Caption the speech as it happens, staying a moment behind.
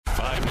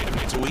5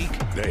 minutes a week,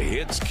 the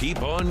hits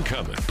keep on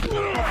coming. The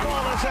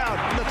ball is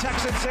out. The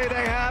Texans say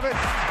they have it,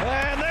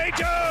 and they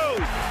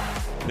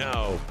do!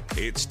 Now,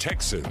 it's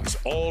Texans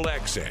All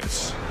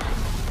Access.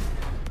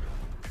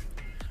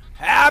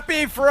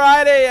 Happy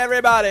Friday,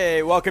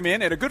 everybody. Welcome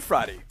in, and a good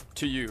Friday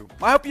to you.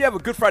 I hope you have a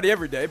good Friday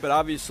every day, but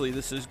obviously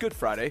this is Good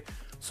Friday.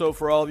 So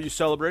for all of you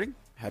celebrating,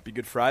 happy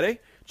Good Friday.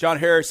 John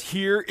Harris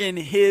here in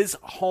his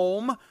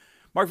home.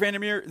 Mark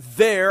Vandermeer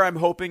there, I'm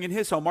hoping, in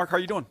his home. Mark, how are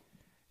you doing?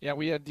 Yeah,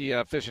 we had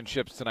the fish and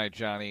chips tonight,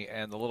 Johnny,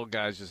 and the little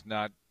guy's just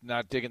not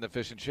digging the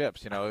fish and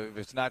chips. You know, if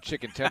it's not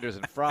chicken tenders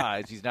and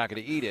fries, he's not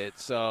going to eat it.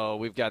 So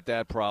we've got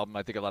that problem.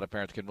 I think a lot of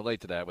parents can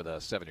relate to that with a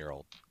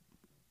 7-year-old.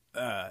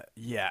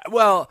 Yeah.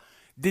 Well,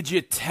 did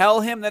you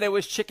tell him that it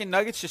was chicken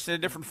nuggets just in a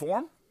different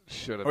form?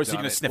 Should have. Or is he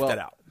going to sniff that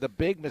out? The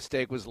big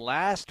mistake was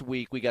last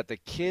week we got the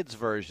kids'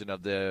 version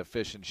of the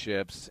fish and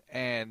chips,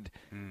 and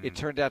it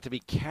turned out to be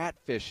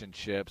catfish and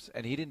chips,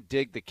 and he didn't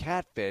dig the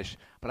catfish.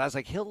 But I was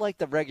like, he'll like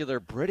the regular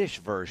British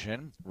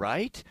version,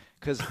 right?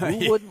 Because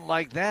who wouldn't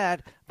like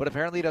that? But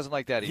apparently he doesn't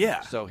like that either.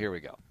 Yeah. So here we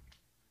go.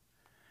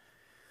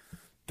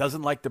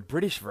 Doesn't like the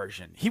British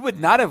version. He would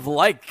not have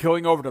liked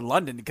going over to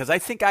London because I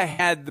think I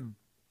had the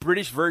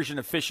British version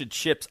of fish and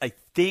chips, I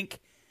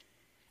think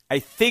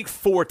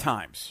 4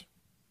 times.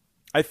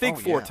 I think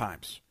four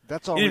times.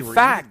 That's all. In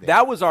fact,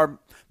 that was our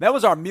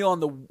meal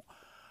on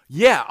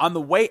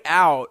the way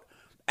out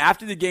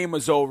after the game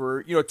was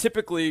over. You know,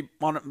 typically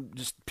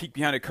just peek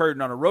behind a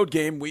curtain on a road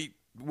game,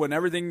 when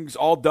everything's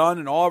all done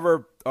and all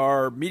of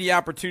our media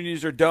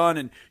opportunities are done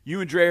and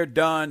you and Dre are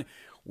done,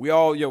 we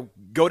all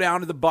go down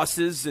to the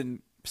buses,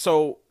 and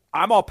so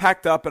I'm all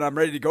packed up and I'm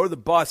ready to go to the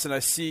bus, and I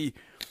see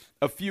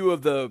a few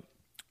of the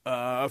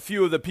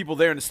people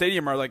there in the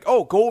stadium are like,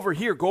 oh, go over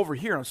here.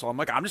 And so I'm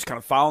like, I'm just kind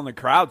of following the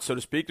crowd, so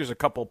to speak. There's a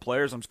couple of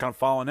players. I'm just kind of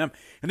following them.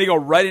 And they go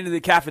right into the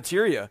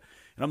cafeteria.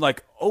 And I'm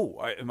like, oh,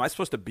 am I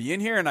supposed to be in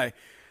here? And I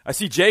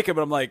see Jacob,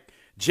 and I'm like,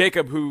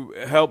 Jacob, who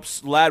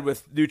helps Lad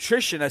with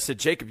nutrition. I said,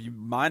 Jacob, you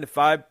mind if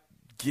I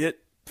get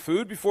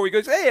food before he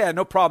goes? Hey, yeah,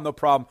 no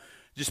problem.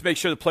 Just make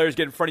sure the players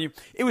get in front of you.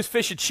 It was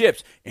fish and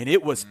chips, and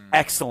it was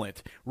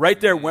excellent.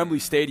 Right there at Wembley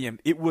Stadium.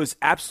 It was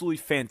absolutely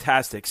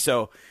fantastic.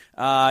 So,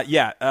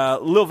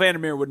 Lil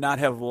Vandermeer would not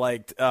have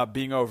liked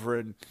being over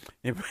in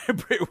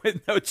Britain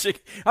with no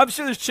chicken. I'm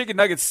sure there's chicken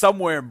nuggets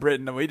somewhere in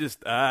Britain. And we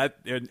just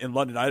in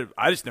London,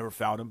 I just never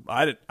found them.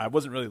 I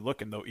wasn't really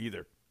looking though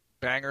either.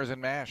 Bangers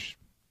and mash.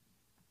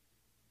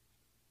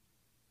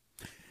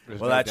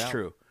 Well, that's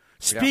true.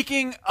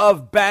 Speaking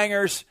of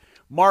bangers,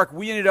 Mark,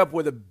 we ended up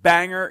with a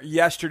banger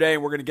yesterday,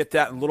 and we're going to get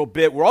that in a little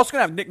bit. We're also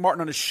going to have Nick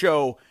Martin on the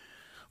show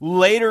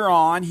later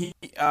on. He,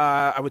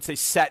 I would say,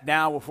 sat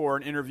down before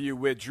an interview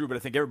with Drew, but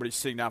I think everybody's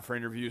sitting down for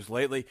interviews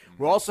lately.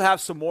 We'll also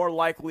have some more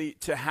likely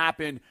to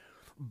happen,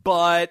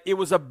 but it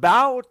was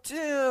about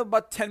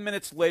 10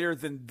 minutes later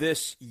than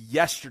this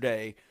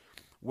yesterday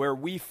where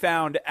we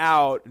found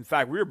out. In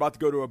fact, we were about to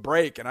go to a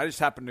break, and I just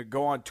happened to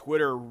go on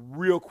Twitter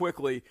real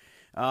quickly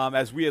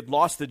as we had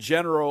lost the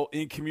general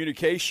in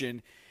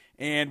communication.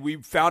 And we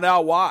found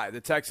out why.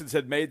 The Texans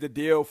had made the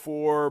deal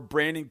for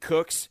Brandin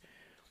Cooks.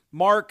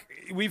 Mark,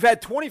 we've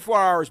had 24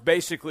 hours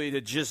basically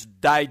to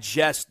just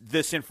digest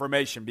this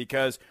information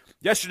because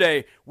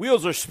yesterday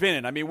wheels are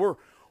spinning. I mean,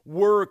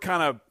 we're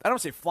kind of, I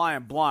don't say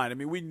flying blind. I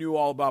mean, we knew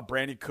all about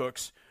Brandin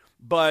Cooks,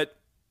 but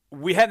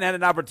we hadn't had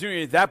an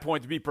opportunity at that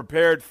point to be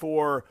prepared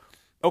for,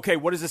 okay,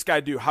 what does this guy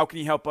do? How can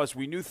he help us?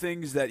 We knew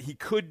things that he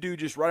could do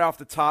just right off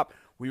the top.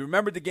 We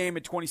remembered the game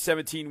in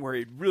 2017 where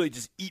he'd really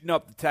just eaten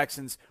up the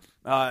Texans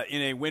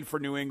in a win for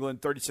New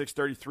England,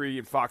 36-33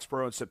 in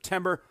Foxborough in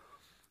September.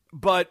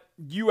 But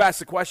you asked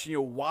the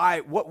question, why?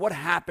 What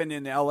happened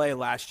in L.A.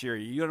 last year?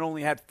 You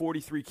only had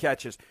 43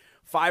 catches,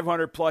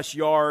 500-plus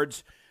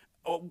yards.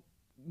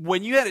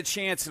 When you had a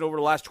chance over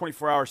the last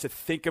 24 hours to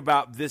think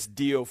about this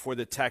deal for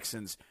the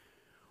Texans,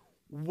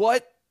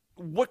 what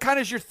kind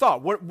of is your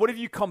thought? What have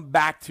you come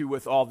back to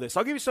with all this?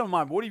 I'll give you some of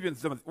mine. What have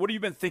you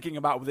been thinking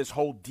about with this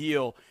whole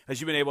deal as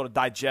you've been able to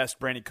digest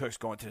Brandin Cooks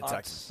going to the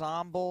Texans?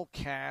 Ensemble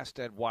cast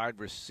at wide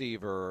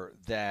receiver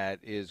that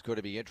is going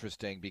to be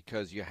interesting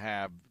because you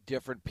have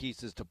different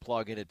pieces to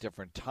plug in at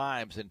different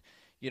times. And,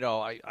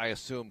 I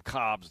assume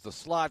Cobb's the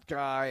slot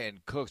guy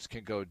and Cooks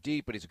can go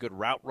deep, but he's a good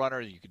route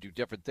runner. You can do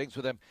different things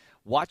with him.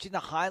 Watching the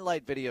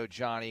highlight video,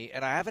 Johnny,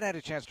 and I haven't had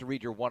a chance to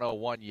read your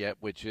 101 yet,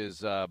 which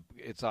is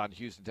it's on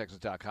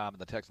HoustonTexans.com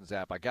and the Texans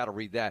app. I got to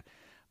read that.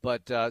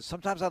 But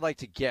sometimes I like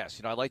to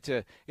guess. I like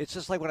to – it's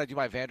just like when I do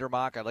my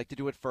Vandermock. I like to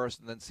do it first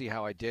and then see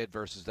how I did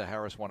versus the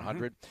Harris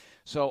 100. Mm-hmm.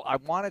 So I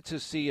wanted to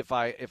see if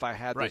I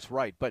had this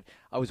right. But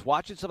I was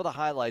watching some of the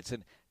highlights,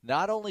 and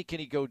not only can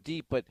he go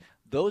deep, but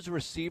those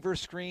receiver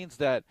screens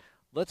that –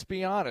 let's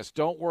be honest,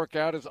 don't work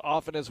out as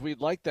often as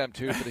we'd like them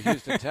to for the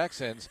Houston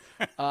Texans.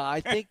 I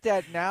think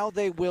that now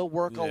they will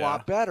work a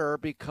lot better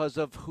because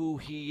of who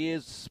he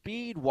is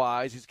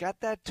speed-wise. He's got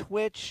that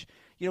twitch.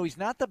 He's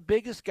not the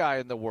biggest guy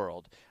in the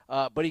world,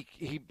 but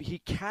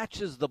he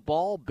catches the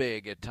ball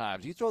big at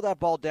times. You throw that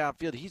ball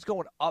downfield, he's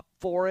going up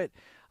for it.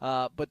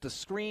 But the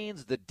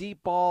screens, the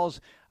deep balls,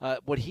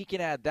 what he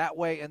can add that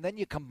way, and then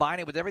you combine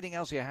it with everything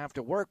else you have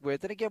to work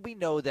with. And again, we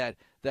know that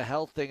the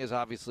health thing is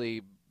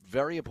obviously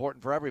very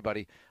important for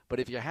everybody. But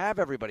if you have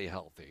everybody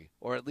healthy,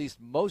 or at least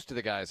most of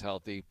the guys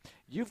healthy,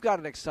 you've got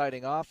an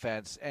exciting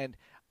offense. And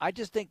I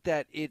just think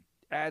that it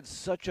adds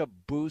such a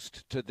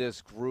boost to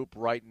this group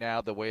right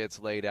now, the way it's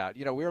laid out.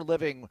 We're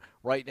living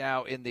right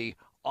now in the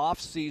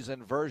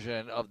off-season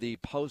version of the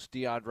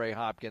post-DeAndre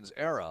Hopkins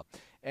era.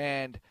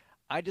 And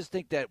I just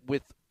think that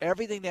with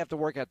everything they have to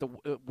work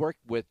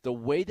with, the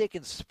way they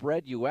can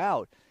spread you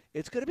out,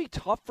 it's going to be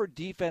tough for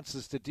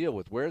defenses to deal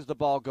with. Where's the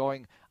ball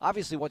going?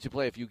 Obviously, once you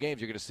play a few games,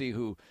 you're going to see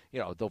who,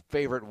 the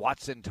favorite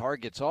Watson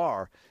targets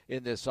are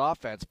in this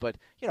offense. But,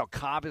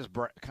 Cobb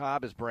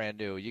is brand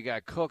new. You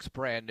got Cooks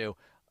brand new.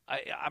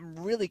 I'm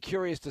really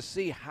curious to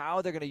see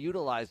how they're going to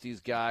utilize these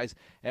guys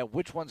and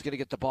which one's going to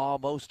get the ball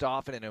most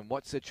often and in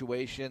what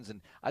situations. And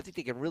I think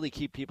they can really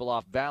keep people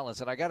off balance.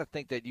 And I got to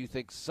think that you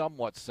think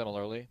somewhat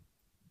similarly.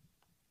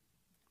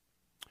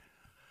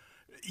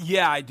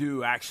 Yeah, I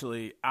do,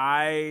 actually.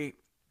 I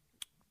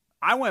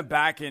went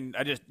back and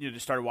I just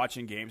started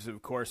watching games.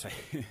 Of course,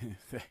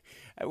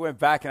 I went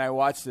back and I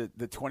watched the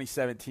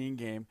 2017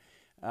 game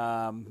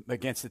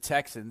against the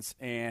Texans,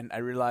 and I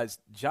realized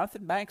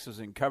Jonathan Banks was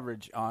in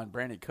coverage on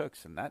Brandon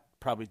Cooks, and that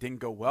probably didn't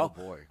go well.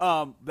 Oh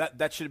boy!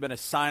 That should have been a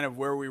sign of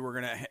where we were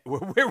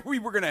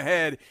gonna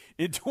head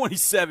in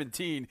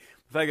 2017.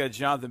 The fact that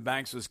Jonathan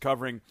Banks was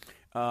covering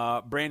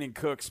Brandon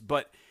Cooks,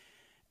 but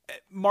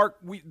Mark,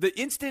 the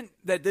instant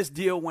that this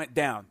deal went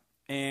down.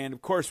 And,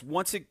 of course,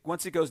 once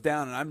it goes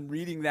down and I'm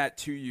reading that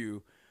to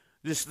you,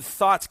 just the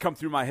thoughts come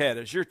through my head.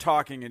 As you're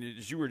talking and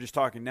as you were just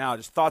talking now,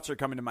 just thoughts are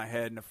coming to my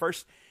head. And the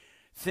first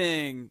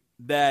thing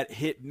that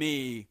hit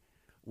me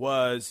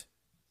was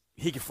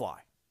he can fly.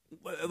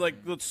 Like,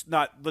 let's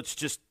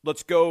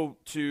go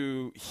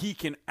to he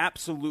can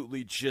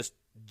absolutely just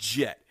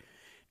jet.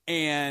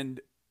 And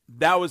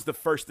that was the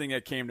first thing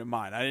that came to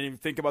mind. I didn't even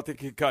think about the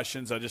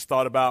concussions. I just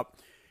thought about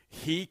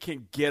he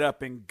can get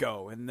up and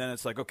go. And then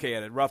it's like, okay,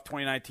 had a rough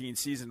 2019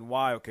 season.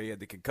 Why? Okay, he had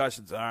the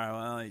concussions. All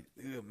right,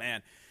 well,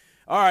 man.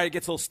 All right, it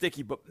gets a little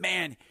sticky. But,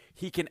 man,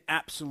 he can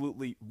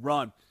absolutely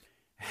run.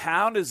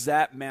 How does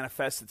that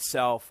manifest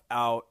itself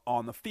out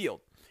on the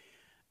field?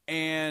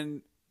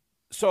 And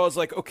so I was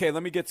like, okay,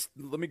 let me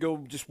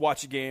go just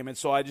watch a game. And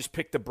so I just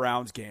picked the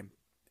Browns game.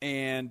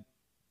 And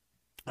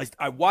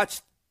I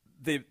watched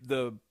the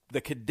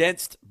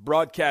condensed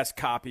broadcast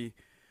copy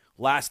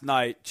last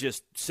night,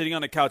 just sitting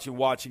on the couch and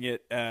watching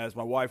it as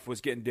my wife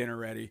was getting dinner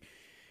ready,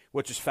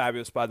 which was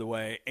fabulous, by the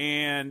way.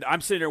 And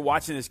I'm sitting there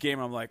watching this game,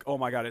 and I'm like, oh,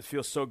 my God, it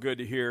feels so good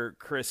to hear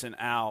Chris and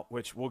Al,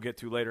 which we'll get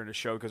to later in the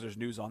show because there's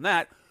news on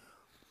that.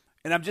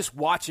 And I'm just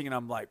watching, and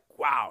I'm like,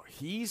 wow,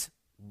 he's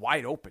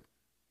wide open.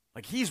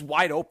 Like, he's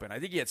wide open. I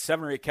think he had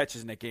 7 or 8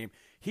 catches in that game.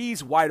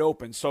 He's wide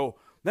open. So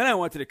then I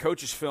went to the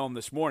coach's film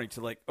this morning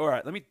to like, all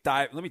right, let me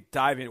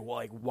dive in. Well,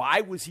 like, why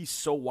was he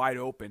so wide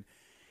open?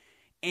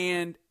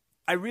 And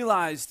I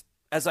realized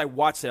as I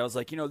watched it, I was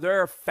like,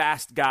 there are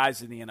fast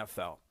guys in the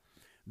NFL.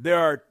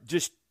 There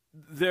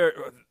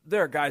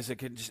are guys that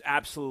can just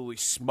absolutely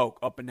smoke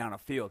up and down a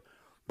field.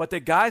 But the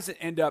guys that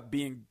end up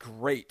being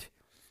great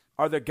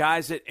are the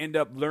guys that end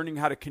up learning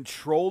how to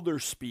control their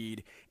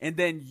speed and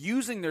then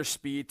using their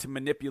speed to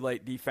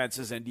manipulate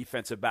defenses and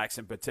defensive backs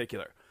in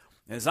particular.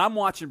 As I'm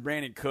watching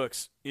Brandon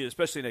Cooks,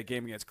 especially in that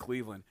game against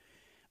Cleveland,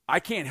 I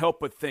can't help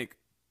but think,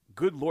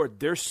 good Lord,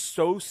 they're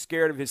so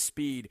scared of his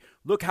speed.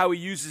 Look how he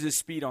uses his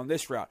speed on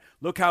this route.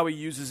 Look how he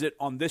uses it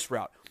on this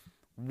route.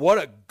 What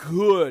a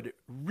good,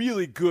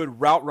 really good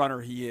route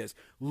runner he is.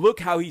 Look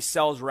how he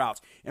sells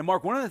routes. And,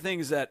 Mark, one of the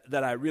things that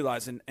I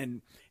realized,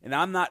 and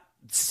I'm not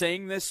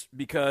saying this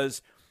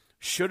because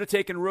should have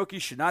taken rookie,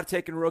 should not have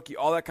taken rookie,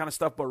 all that kind of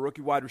stuff, but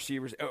rookie wide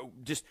receivers.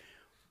 Just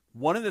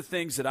one of the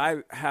things that I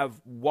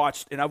have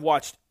watched, and I've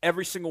watched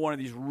every single one of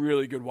these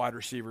really good wide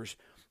receivers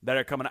that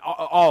are coming out,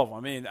 all of them.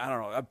 I mean, I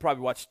don't know. I've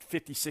probably watched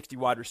 50, 60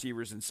 wide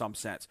receivers in some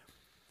sense.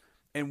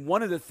 And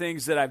one of the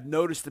things that I've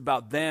noticed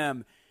about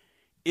them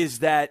is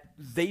that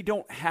they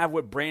don't have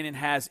what Brandon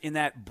has in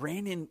that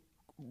Brandon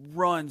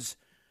runs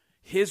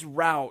his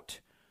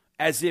route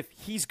as if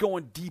he's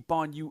going deep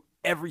on you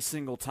every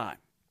single time.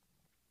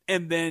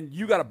 And then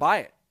you got to buy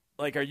it.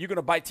 Like, are you going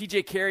to buy?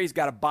 TJ Carey's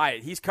got to buy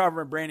it. He's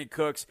covering Brandon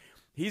Cooks.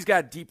 He's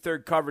got deep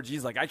third coverage.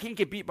 He's like, I can't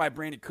get beat by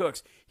Brandon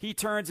Cooks. He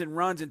turns and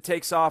runs and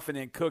takes off, and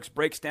then Cooks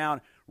breaks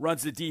down,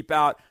 runs the deep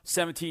out,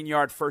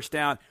 17-yard first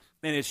down,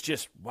 and it's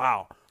just,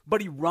 wow.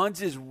 But he runs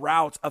his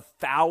routes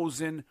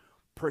 1,000%.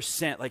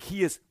 Like,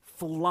 he is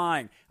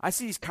flying. I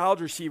see these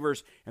college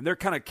receivers, and they're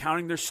kind of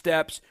counting their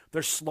steps.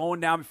 They're slowing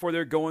down before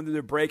they're going through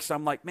their breaks.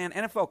 I'm like, man,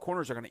 NFL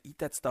corners are going to eat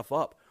that stuff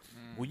up.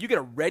 Well, you get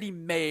a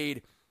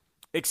ready-made,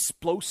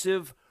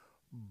 explosive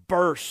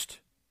burst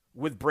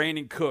with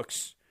Brandon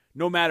Cooks,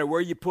 no matter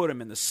where you put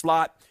him, in the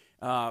slot,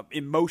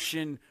 in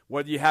motion,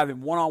 whether you have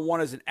him one-on-one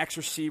as an X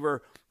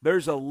receiver,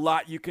 There's a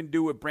lot you can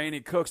do with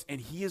Brandin Cooks, and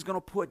he is going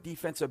to put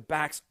defensive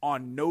backs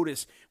on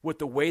notice with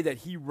the way that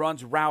he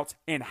runs routes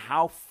and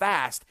how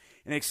fast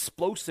and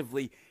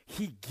explosively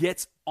he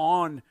gets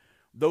on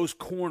those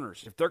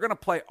corners. If they're going to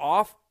play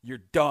off, you're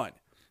done.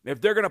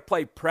 If they're going to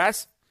play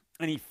press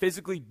and he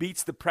physically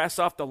beats the press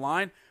off the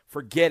line,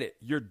 forget it.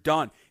 You're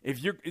done.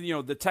 If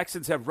the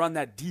Texans have run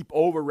that deep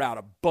over route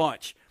a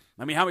bunch.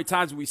 I mean, how many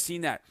times have we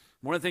seen that?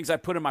 One of the things I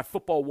put in my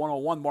football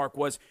 101, Mark,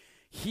 was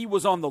he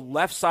was on the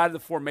left side of the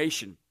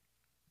formation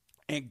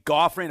and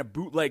Goff ran a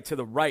bootleg to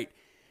the right.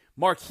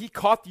 Mark, he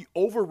caught the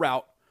over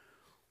route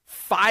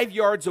 5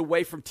 yards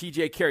away from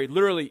TJ Carey.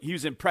 Literally, he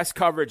was in press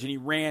coverage, and he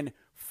ran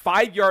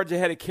 5 yards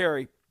ahead of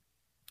Carey,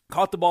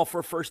 caught the ball for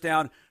a first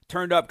down,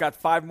 turned up, got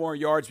 5 more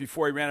yards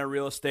before he ran out of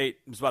real estate.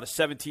 It was about a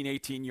 17,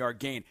 18-yard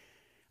gain.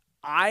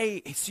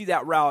 I see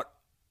that route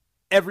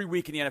every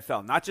week in the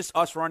NFL, not just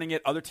us running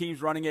it, other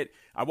teams running it.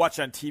 I watch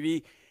it on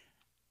TV.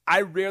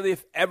 I rarely,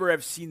 if ever,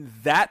 have seen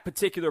that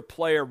particular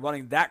player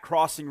running that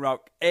crossing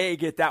route, A,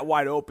 get that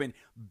wide open,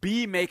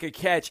 B, make a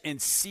catch,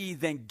 and C,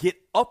 then get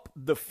up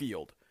the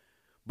field.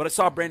 But I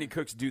saw Brandin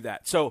Cooks do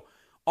that. So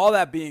all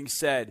that being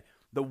said,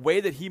 the way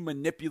that he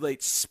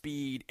manipulates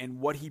speed and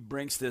what he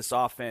brings to this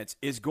offense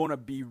is going to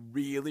be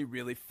really,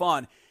 really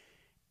fun.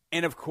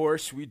 And, of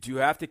course, we do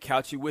have to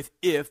couch it with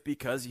if,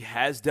 because he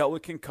has dealt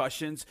with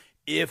concussions,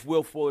 if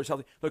Will Fuller's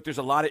healthy. Look, there's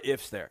a lot of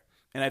ifs there.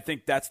 And I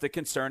think that's the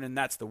concern and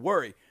that's the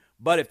worry.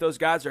 But if those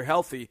guys are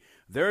healthy,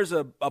 there's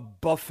a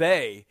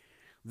buffet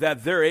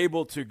that they're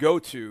able to go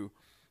to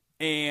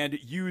and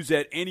use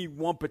at any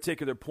one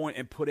particular point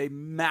and put a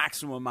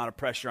maximum amount of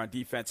pressure on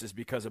defenses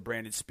because of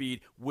Brandon's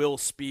speed,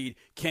 Will's speed,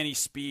 Kenny's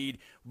speed,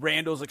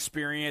 Randall's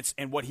experience,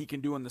 and what he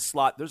can do in the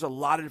slot. There's a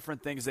lot of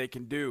different things they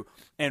can do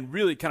and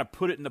really kind of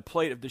put it in the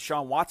plate of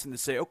Deshaun Watson to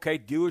say, okay,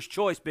 dealer's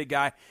choice, big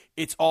guy.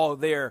 It's all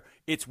there.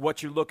 It's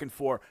what you're looking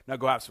for. Now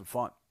go have some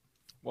fun.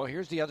 Well,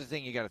 here's the other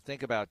thing you got to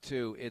think about,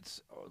 too.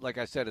 It's, like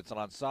I said, it's an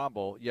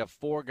ensemble. You have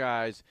 4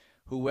 guys.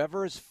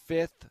 Whoever is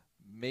 5th,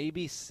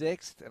 maybe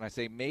 6th, and I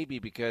say maybe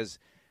because,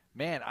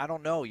 man, I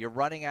don't know. You're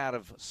running out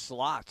of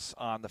slots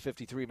on the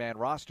 53-man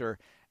roster,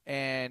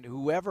 and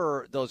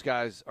whoever those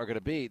guys are going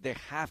to be, they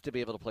have to be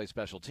able to play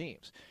special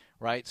teams,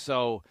 right?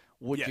 So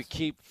would you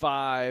keep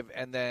 5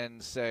 and then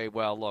say,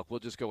 well, look, we'll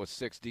just go with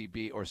 6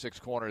 DB or 6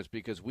 corners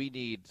because we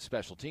need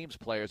special teams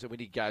players and we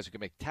need guys who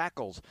can make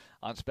tackles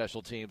on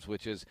special teams,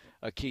 which is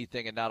a key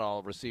thing, and not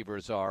all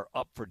receivers are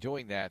up for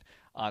doing that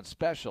on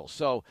special.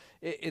 So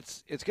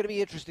it's going to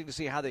be interesting to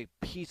see how they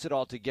piece it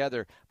all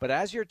together. But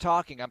as you're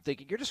talking, I'm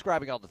thinking you're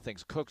describing all the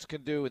things Cooks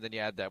can do, and then you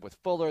add that with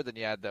Fuller, then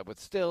you add that with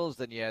Stills,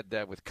 then you add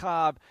that with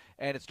Cobb,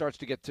 and it starts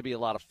to get to be a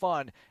lot of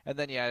fun. And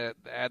then you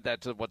add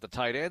that to what the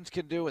tight ends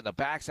can do and the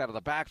backs out of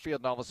the backfield,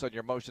 and all of a sudden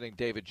you're motioning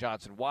David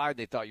Johnson wide.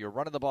 They thought you were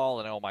running the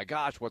ball, and oh my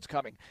gosh, what's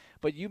coming?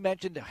 But you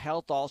mentioned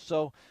health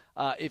also.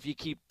 If you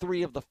keep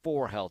 3 of the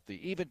 4 healthy,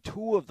 even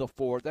 2 of the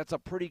 4, that's a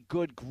pretty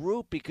good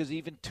group because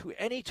even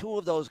any 2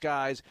 of those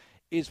guys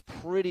is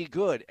pretty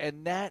good.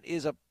 And that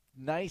is a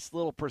nice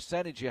little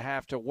percentage you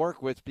have to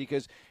work with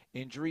because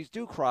injuries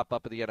do crop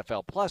up in the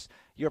NFL. Plus,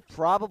 you're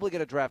probably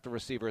going to draft a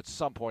receiver at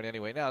some point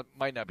anyway. Now, it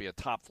might not be a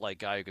top-flight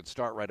guy who can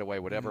start right away,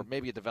 whatever.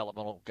 Maybe a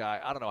developmental guy.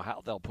 I don't know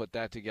how they'll put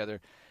that together.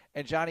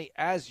 And, Johnny,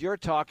 as you're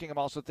talking, I'm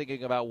also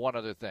thinking about one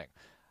other thing.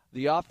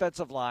 The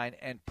offensive line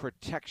and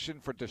protection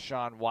for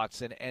Deshaun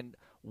Watson and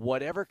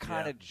whatever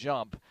kind of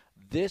jump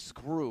this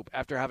group,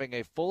 after having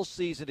a full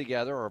season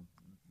together, or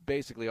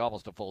basically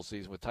almost a full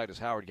season with Titus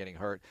Howard getting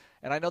hurt,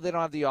 and I know they don't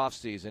have the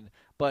offseason,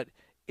 but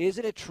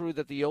isn't it true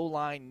that the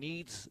O-line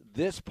needs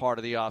this part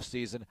of the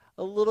offseason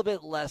a little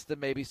bit less than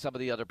maybe some of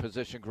the other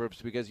position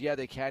groups? Because, yeah,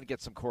 they can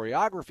get some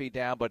choreography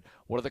down, but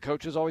what are the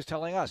coaches always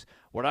telling us?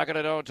 We're not going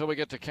to know until we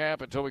get to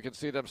camp, until we can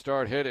see them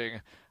start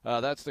hitting.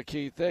 That's the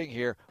key thing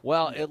here.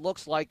 Well, it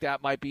looks like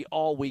that might be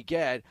all we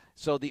get.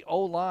 So the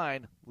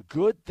O-line,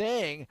 good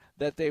thing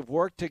that they've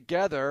worked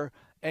together.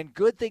 And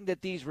good thing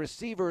that these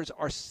receivers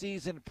are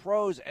seasoned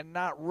pros and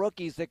not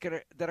rookies that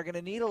are going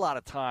to need a lot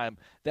of time,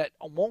 that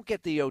won't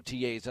get the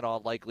OTAs in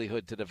all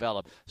likelihood to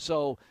develop.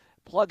 So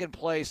plug and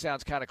play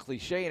sounds kind of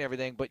cliche and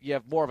everything, but you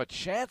have more of a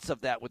chance of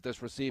that with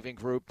this receiving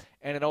group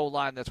and an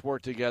O-line that's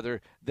worked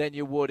together than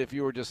you would if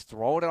you were just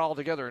throwing it all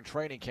together in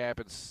training camp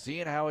and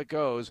seeing how it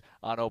goes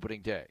on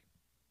opening day.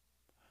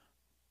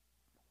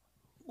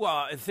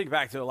 Well, think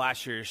back to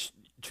last year's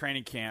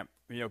training camp.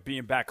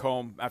 Being back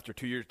home after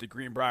 2 years to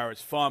Greenbrier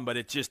was fun, but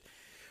it just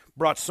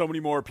brought so many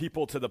more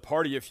people to the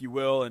party, if you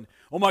will. And,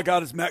 oh, my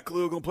God, is Matt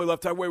Kalil going to play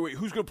left side? Wait,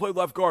 who's going to play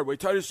left guard? Wait,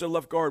 Titus said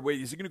left guard.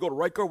 Wait, is he going to go to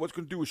right guard? What's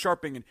going to do with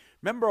Sharping? And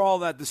remember all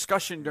that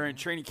discussion during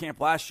training camp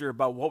last year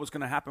about what was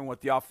going to happen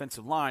with the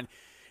offensive line.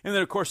 And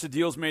then, of course, the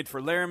deal's made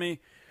for Laramie.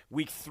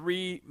 Week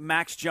 3,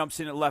 Max jumps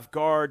in at left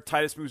guard.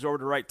 Titus moves over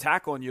to right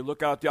tackle, and you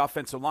look out at the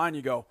offensive line,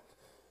 you go,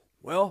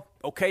 well,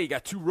 okay, you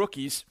got 2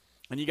 rookies.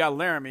 And you got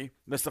Laramie.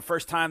 That's the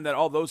first time that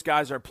all those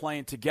guys are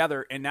playing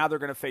together, and now they're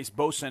going to face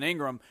Bosa and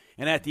Ingram.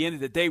 And at the end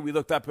of the day, we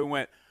looked up and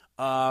went,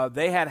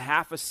 they had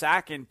half a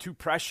sack and 2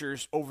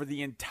 pressures over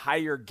the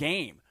entire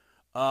game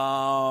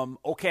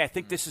okay, I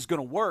think this is going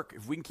to work.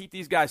 If we can keep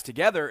these guys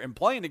together and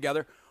playing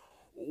together,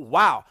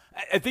 wow.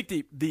 I think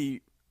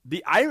the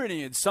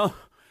irony in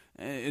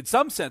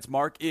some sense,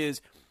 Mark,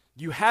 is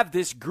you have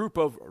this group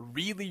of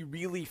really,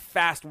 really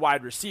fast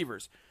wide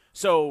receivers.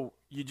 So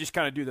you just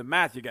kind of do the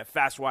math. You got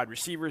fast wide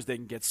receivers. They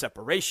can get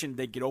separation.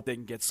 They get open. They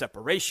can get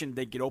separation.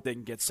 They get open. They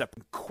can get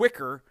separation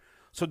quicker.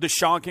 So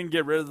Deshaun can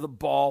get rid of the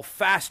ball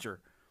faster.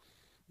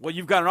 Well,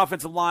 you've got an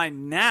offensive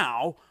line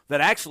now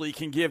that actually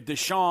can give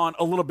Deshaun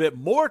a little bit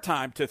more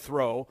time to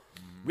throw.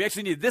 We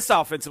actually need this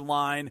offensive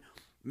line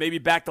maybe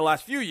back the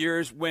last few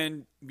years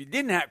when we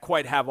didn't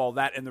quite have all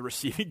that in the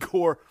receiving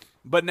core.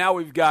 But now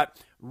we've got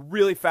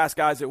really fast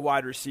guys at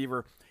wide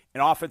receiver,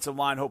 an offensive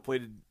line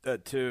hopefully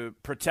to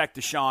protect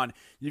Deshaun.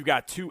 You've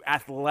got two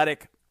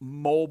athletic,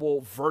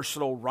 mobile,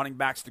 versatile running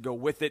backs to go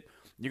with it.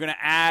 You're going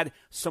to add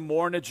some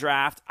more in the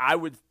draft, I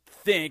would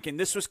think, and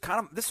this was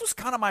kind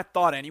of my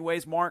thought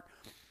anyways, Mark.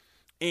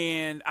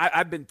 And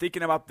I've been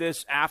thinking about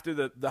this after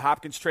the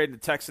Hopkins trade and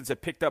the Texans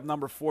had picked up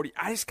number 40.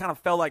 I just kind of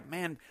felt like,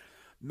 man,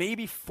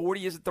 maybe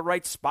 40 isn't the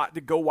right spot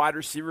to go wide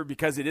receiver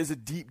because it is a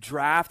deep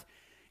draft.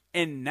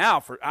 And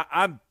now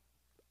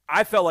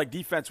I felt like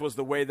defense was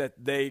the way that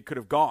they could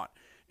have gone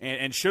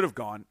and should have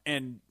gone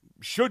and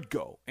should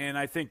go. And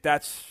I think I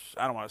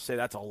don't want to say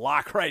that's a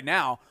lock right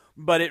now,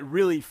 but it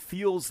really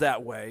feels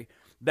that way,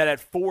 that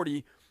at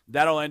 40,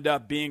 that'll end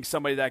up being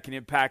somebody that can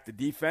impact the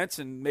defense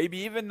and maybe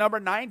even number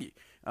 90.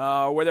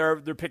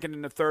 Where they're picking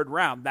in the third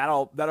round.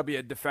 That'll be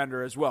a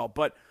defender as well.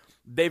 But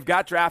they've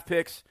got draft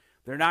picks.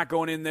 They're not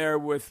going in there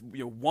with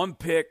one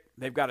pick.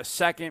 They've got a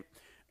second.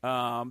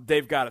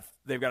 They've got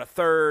a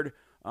third.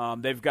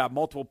 They've got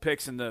multiple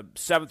picks in the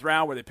seventh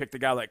round where they picked a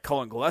guy like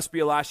Cullen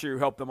Gillespie last year who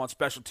helped them on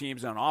special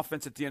teams and on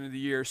offense at the end of the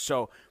year.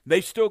 So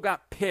they've still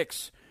got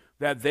picks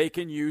that they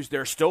can use.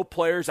 There are still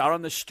players out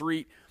on the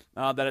street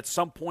that at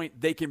some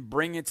point they can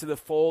bring into the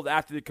fold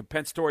after the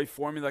compensatory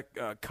formula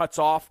cuts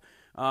off.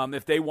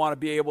 If they want to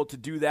be able to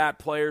do that,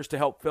 players to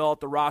help fill out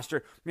the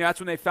roster. That's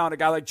when they found a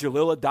guy like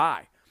Jalil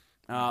Adai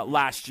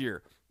last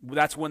year.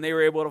 That's when they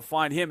were able to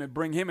find him and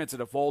bring him into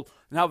the fold.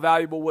 And how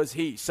valuable was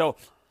he? So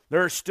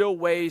there are still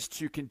ways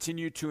to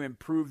continue to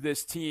improve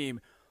this team.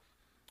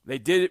 They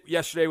did it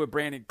yesterday with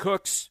Brandon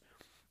Cooks.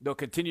 They'll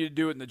continue to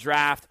do it in the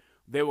draft.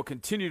 They will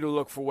continue to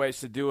look for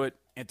ways to do it.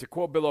 And to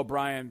quote Bill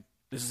O'Brien,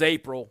 this is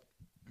April.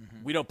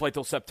 We don't play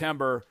till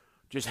September.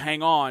 Just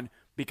hang on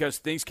because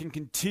things can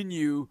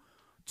continue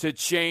to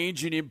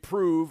change and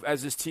improve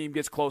as this team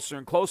gets closer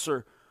and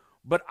closer.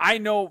 But I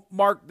know,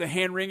 Mark, the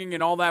hand-wringing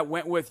and all that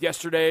went with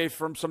yesterday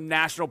from some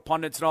national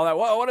pundits and all that.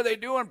 Well, what are they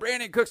doing,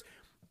 Brandon Cooks?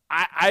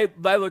 I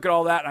look at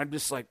all that, and I'm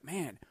just like,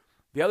 man,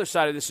 the other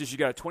side of this is you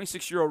got a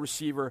 26-year-old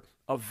receiver,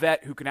 a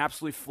vet who can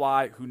absolutely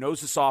fly, who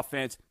knows this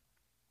offense,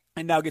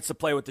 and now gets to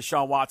play with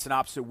Deshaun Watson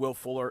opposite Will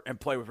Fuller and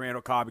play with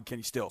Randall Cobb and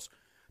Kenny Stills.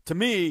 To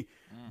me,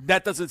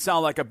 that doesn't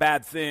sound like a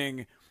bad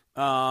thing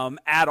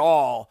at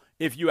all,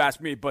 if you ask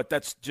me, but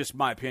that's just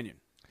my opinion.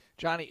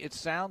 Johnny, it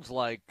sounds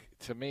like,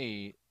 to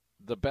me,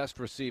 the best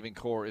receiving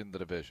core in the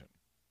division.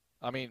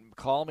 I mean,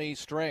 call me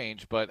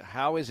strange, but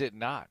how is it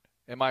not?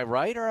 Am I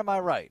right or am I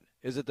right?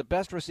 Is it the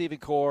best receiving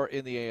core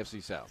in the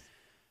AFC South?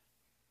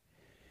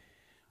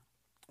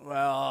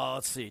 Well,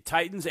 let's see.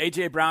 Titans,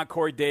 A.J. Brown,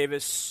 Corey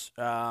Davis,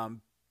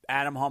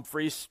 Adam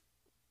Humphries.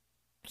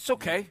 It's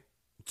okay.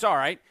 It's all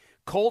right.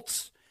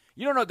 Colts,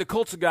 you don't know. The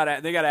Colts they got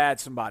to add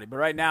somebody, but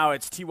right now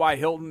it's T.Y.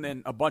 Hilton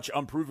and a bunch of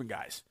unproven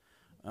guys.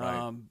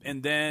 Right.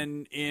 And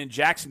then in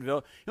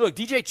Jacksonville, look,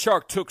 DJ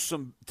Chark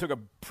took a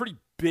pretty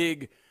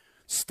big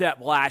step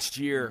last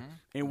year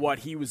in what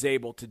he was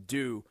able to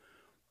do,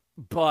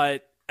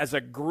 but as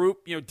a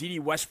group, D.D.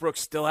 Westbrook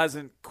still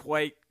hasn't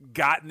quite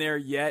gotten there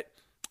yet.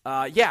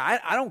 I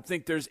don't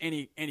think there's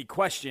any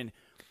question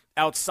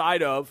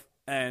outside of,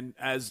 and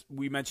as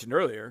we mentioned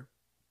earlier,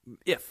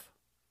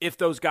 if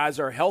those guys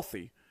are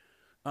healthy,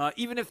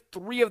 even if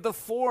 3 of the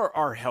 4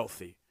 are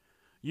healthy,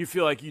 you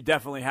feel like you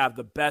definitely have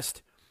the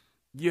best.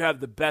 You have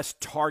the best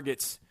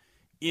targets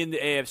in the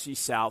AFC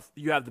South.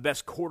 You have the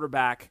best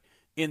quarterback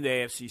in the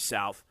AFC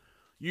South.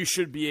 You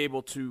should be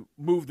able to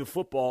move the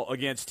football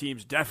against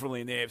teams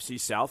definitely in the AFC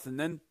South and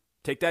then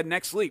take that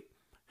next leap.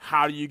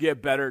 How do you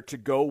get better to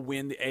go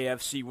win the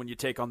AFC when you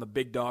take on the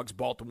big dogs,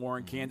 Baltimore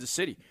and Kansas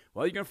City?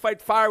 Well, you're going to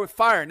fight fire with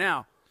fire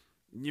now.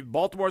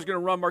 Baltimore's going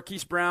to run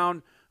Marquise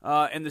Brown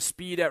and the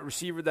speed at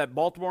receiver that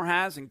Baltimore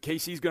has, and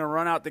KC's going to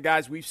run out the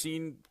guys we've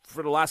seen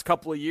for the last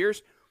couple of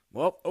years.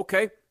 Well,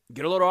 okay.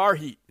 Get a little R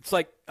heat. It's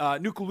like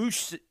Nuke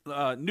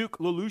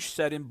Lelouch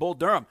said in Bull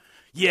Durham.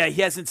 Yeah,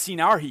 he hasn't seen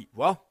our heat.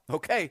 Well,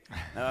 okay.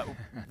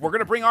 We're going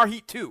to bring our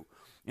heat too.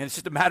 And it's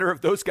just a matter of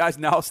those guys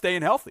now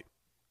staying healthy.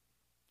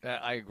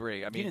 I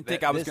agree. I mean, you didn't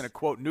think I was going to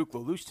quote Nuke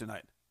Lelouch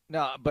tonight.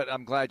 No, but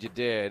I'm glad you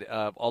did.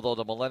 Although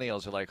the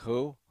millennials are like,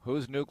 who?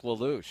 Who's Nuke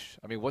Lelouch?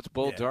 I mean, what's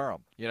Bull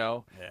Durham?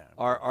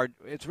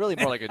 It's really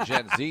more like a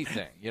Gen Z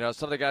thing.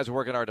 Some of the guys who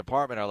work in our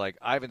department are like,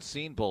 I haven't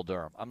seen Bull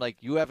Durham. I'm like,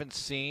 you haven't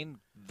seen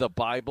the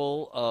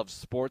Bible of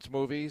sports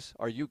movies?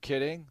 Are you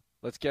kidding?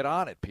 Let's get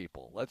on it,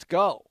 people. Let's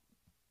go.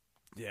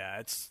 Yeah,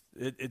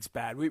 it's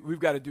bad. We've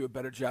got to do a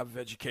better job of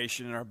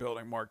education in our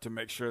building, Mark, to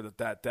make sure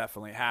that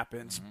definitely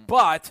happens. Mm-hmm.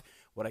 But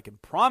what I can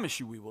promise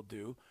you we will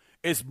do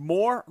is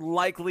more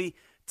likely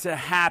to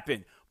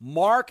happen.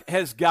 Mark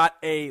has got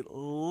a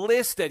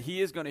list that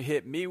he is going to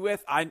hit me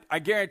with. I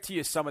guarantee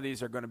you some of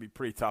these are going to be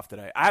pretty tough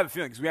today. I have a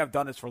feeling because we haven't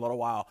done this for a little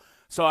while.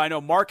 So I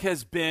know Mark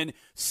has been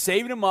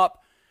saving them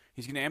up.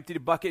 He's going to empty the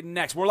bucket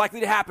next. More likely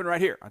to happen right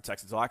here on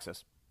Texans All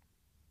Access.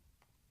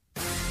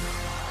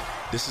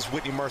 This is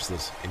Whitney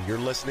Merciless, and you're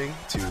listening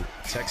to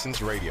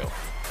Texans Radio.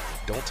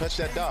 Don't touch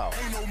that dial,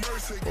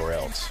 or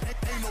else.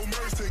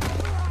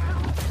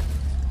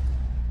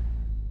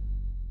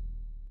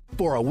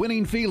 For a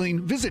winning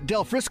feeling, visit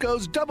Del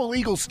Frisco's Double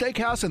Eagle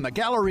Steakhouse in the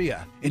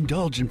Galleria.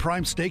 Indulge in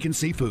prime steak and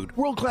seafood,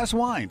 world-class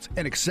wines,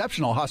 and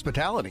exceptional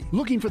hospitality.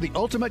 Looking for the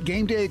ultimate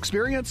game day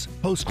experience?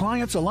 Host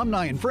clients,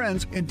 alumni, and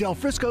friends in Del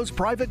Frisco's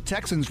private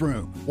Texans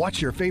room. Watch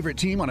your favorite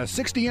team on a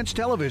 60-inch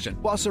television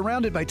while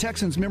surrounded by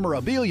Texans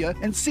memorabilia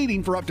and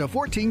seating for up to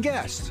 14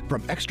 guests.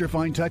 From extra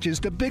fine touches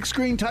to big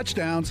screen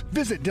touchdowns,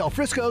 visit Del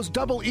Frisco's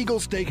Double Eagle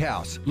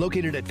Steakhouse,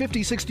 located at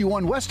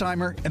 5061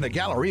 Westheimer in the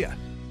Galleria.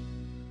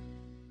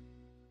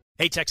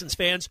 Hey Texans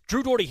fans,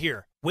 Drew Doherty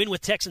here. Win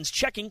with Texans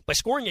checking by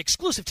scoring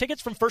exclusive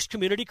tickets from First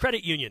Community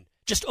Credit Union.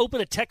 Just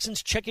open a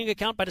Texans checking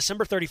account by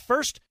December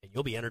 31st, and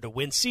you'll be entered to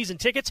win season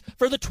tickets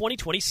for the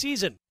 2020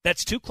 season.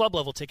 That's 2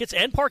 club-level tickets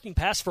and parking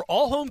pass for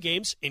all home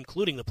games,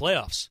 including the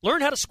playoffs.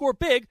 Learn how to score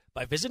big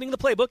by visiting the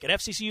playbook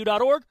at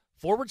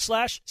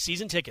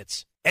fccu.org/season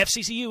tickets.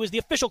 FCCU is the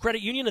official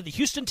credit union of the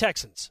Houston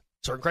Texans.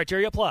 Certain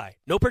criteria apply.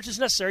 No purchase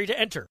necessary to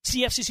enter.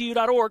 See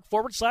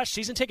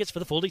fccu.org/season tickets for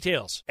the full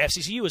details.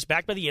 FCCU is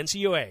backed by the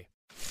NCUA.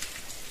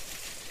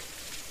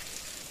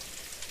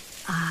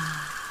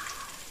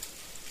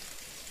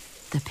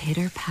 The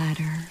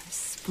pitter-patter,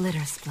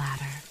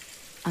 splitter-splatter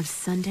of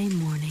Sunday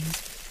morning.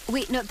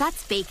 Wait, no,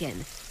 that's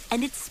bacon.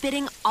 And it's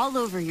spitting all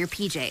over your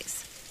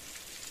PJs.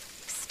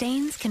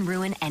 Stains can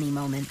ruin any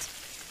moment.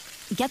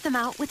 Get them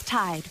out with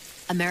Tide,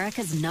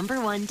 America's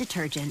 #1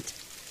 detergent.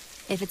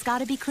 If it's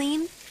gotta be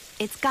clean,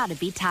 it's gotta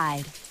be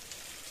Tide.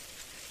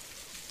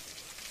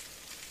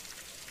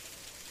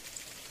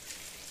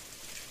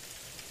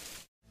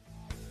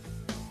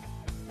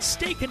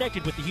 Stay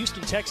connected with the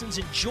Houston Texans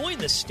and join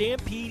the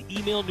Stampede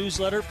email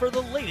newsletter for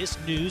the latest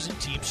news and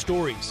team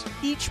stories.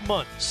 Each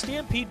month,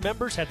 Stampede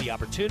members have the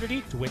opportunity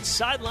to win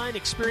sideline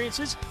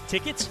experiences,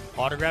 tickets,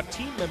 autographed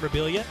team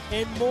memorabilia,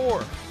 and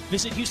more.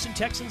 Visit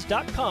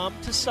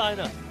HoustonTexans.com to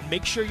sign up.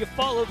 Make sure you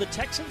follow the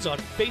Texans on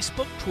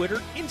Facebook,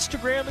 Twitter,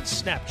 Instagram, and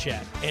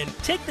Snapchat. And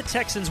take the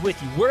Texans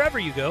with you wherever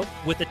you go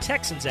with the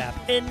Texans app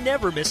and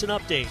never miss an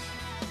update.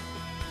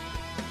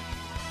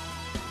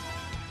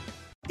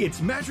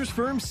 It's Mattress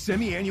Firm's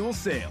semi-annual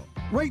sale.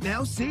 Right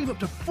now, save up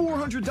to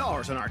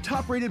 $400 on our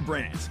top-rated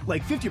brands,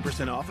 like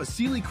 50% off a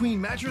Sealy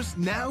Queen mattress,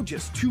 now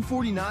just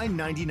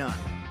 $249.99.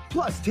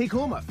 Plus, take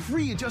home a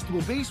free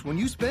adjustable base when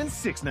you spend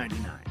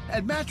 $699.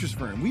 At Mattress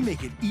Firm, we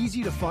make it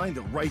easy to find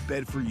the right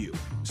bed for you.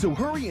 So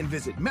hurry and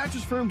visit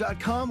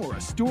MattressFirm.com or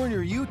a store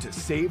near you to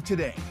save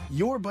today.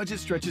 Your budget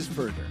stretches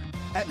further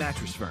at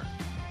Mattress Firm.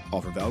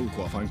 Offer valid with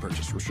qualifying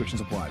purchase. Restrictions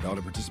apply. Valid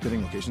at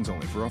participating locations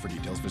only. For offer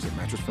details, visit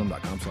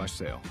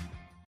MattressFirm.com/sale.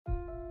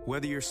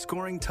 Whether you're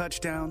scoring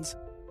touchdowns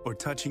or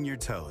touching your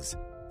toes,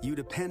 you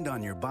depend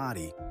on your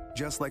body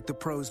just like the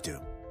pros do.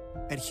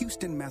 At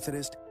Houston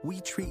Methodist, we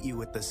treat you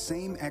with the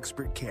same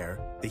expert care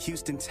the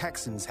Houston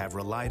Texans have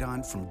relied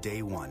on from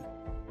day one.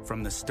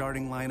 From the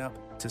starting lineup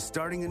to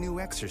starting a new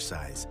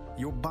exercise,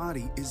 your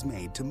body is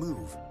made to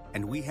move,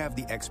 and we have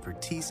the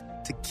expertise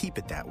to keep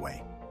it that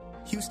way.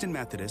 Houston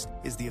Methodist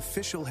is the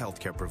official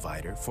healthcare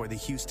provider for the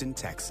Houston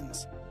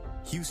Texans.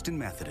 Houston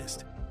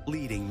Methodist,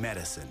 leading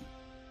medicine.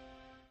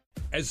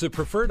 As the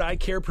preferred eye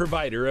care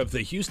provider of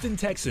the Houston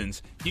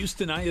Texans,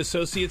 Houston Eye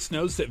Associates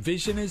knows that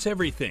vision is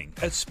everything,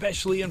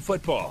 especially in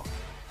football.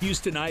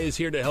 Houston Eye is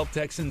here to help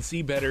Texans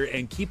see better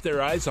and keep their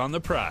eyes on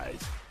the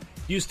prize.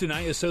 Houston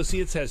Eye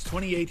Associates has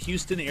 28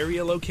 Houston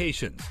area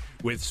locations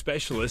with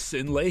specialists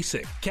in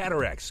LASIK,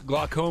 cataracts,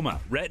 glaucoma,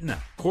 retina,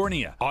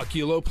 cornea,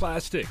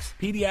 oculoplastics,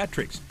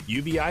 pediatrics,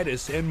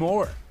 uveitis, and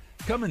more.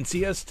 Come and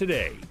see us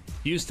today.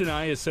 Houston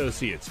Eye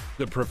Associates,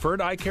 the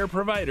preferred eye care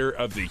provider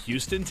of the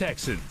Houston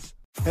Texans.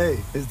 Hey,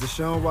 it's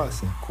Deshaun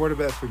Watson,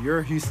 quarterback for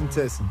your Houston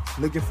Texans.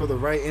 Looking for the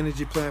right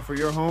energy plan for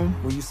your home?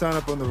 When you sign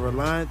up on the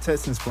Reliant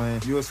Texans plan,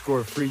 you'll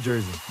score a free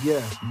jersey.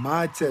 Yeah,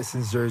 my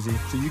Texans jersey,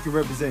 so you can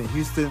represent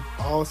Houston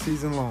all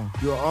season long.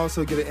 You'll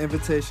also get an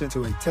invitation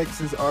to a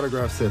Texans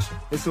autograph session.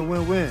 It's a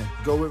win-win.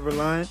 Go with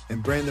Reliant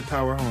and bring the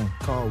power home.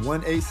 Call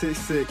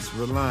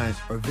 1-866-RELIANT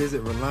or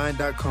visit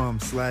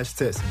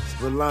Reliant.com/Texans.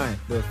 Reliant,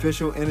 the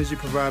official energy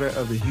provider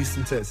of the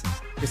Houston Texans.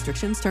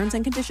 Restrictions, terms,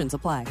 and conditions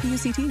apply.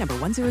 PUCT number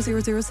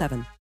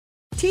 10007.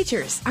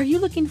 Teachers, are you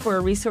looking for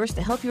a resource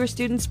to help your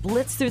students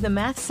blitz through the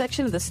math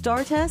section of the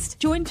STAR test?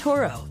 Join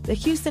Toro, the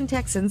Houston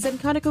Texans, and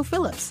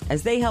ConocoPhillips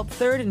as they help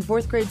 3rd and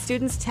 4th grade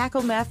students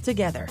tackle math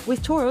together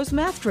with Toro's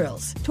Math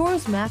Drills.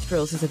 Toro's Math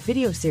Drills is a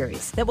video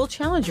series that will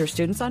challenge your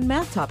students on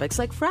math topics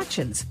like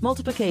fractions,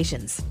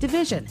 multiplications,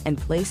 division, and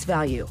place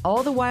value,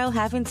 all the while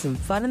having some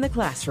fun in the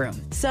classroom.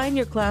 Sign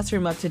your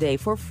classroom up today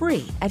for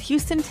free at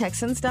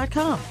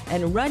HoustonTexans.com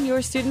and run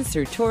your students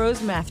through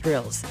Toro's Math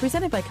Drills.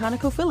 Presented by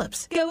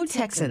ConocoPhillips. Go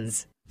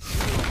Texans!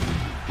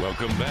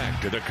 Welcome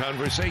back to the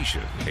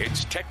conversation.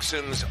 It's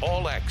Texans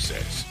All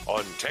Access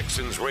on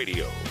Texans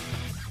Radio.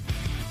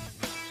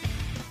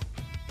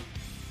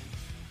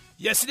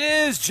 Yes, it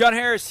is. John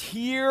Harris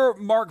here,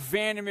 Mark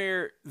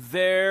Vandermeer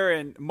there,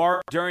 and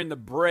Mark during the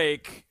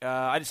break.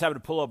 I just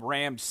happened to pull up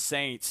Rams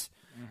Saints,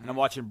 and I'm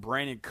watching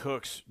Brandon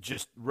Cooks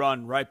just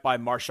run right by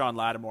Marshawn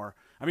Lattimore.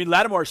 I mean,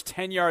 Lattimore's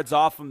 10 yards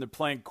off from the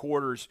playing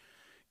quarters.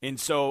 And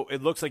so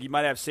it looks like he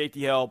might have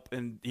safety help,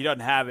 and he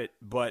doesn't have it.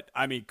 But,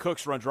 I mean,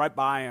 Cooks runs right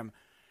by him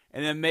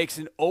and then makes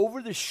an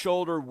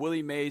over-the-shoulder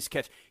Willie Mays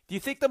catch. Do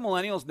you think the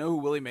millennials know who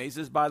Willie Mays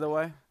is, by the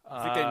way?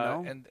 I think they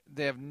know. And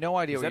they have no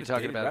idea what you're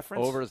talking about.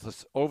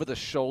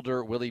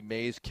 Over-the-shoulder Willie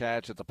Mays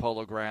catch at the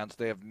Polo Grounds.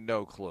 They have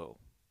no clue.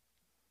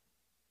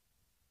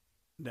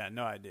 Yeah,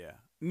 no idea.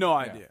 No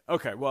idea.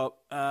 Okay, well,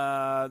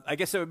 I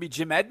guess it would be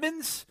Jim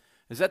Edmonds.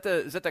 Is that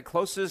the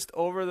closest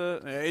over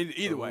the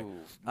either way?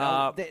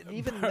 No,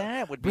 even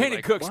that would be Brandon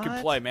like, Cooks what? can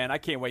play, man. I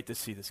can't wait to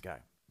see this guy.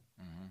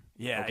 Mm-hmm.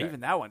 Yeah, Okay. even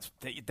that one's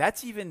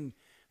that's even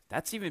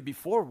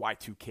before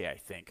Y2K. I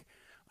think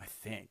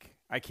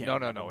I can't. No,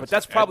 remember, no. But It's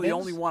that's probably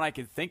Edmonds? the only one I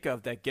can think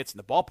of that gets in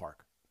the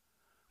ballpark.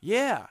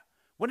 Yeah.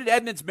 When did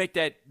Edmonds make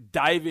that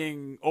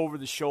diving over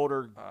the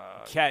shoulder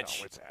catch?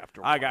 No, it's after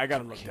I got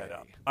to look that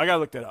up. I got to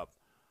look that up.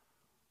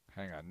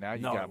 Hang on. Now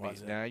you No, got it me.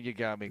 wasn't. Now you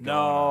got me going.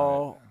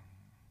 No.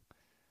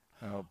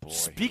 Oh, boy.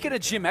 Speaking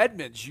of Jim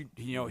Edmonds, you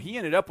know, he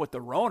ended up with the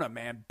Rona,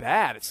 man.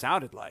 Bad, it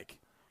sounded like.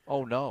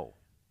 Oh, no.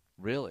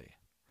 Really?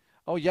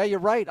 Oh, yeah, you're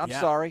right. I'm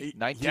sorry.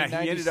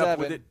 1997. He ended up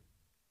with it.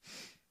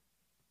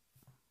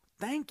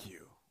 Thank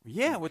you.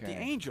 Yeah, with the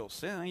Okay. Angels.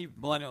 Yeah,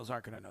 millennials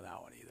aren't going to know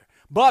that one either.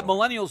 But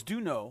millennials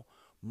do know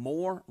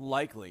more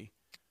likely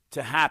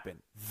to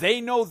happen. They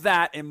know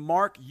that. And,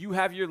 Mark, you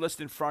have your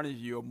list in front of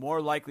you,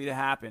 more likely to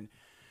happen.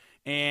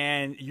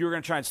 And you're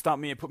going to try and stump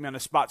me and put me on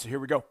the spot. So here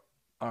we go.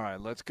 All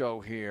right, let's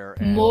go here.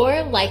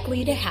 More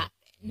likely to happen.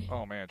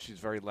 Oh, man, she's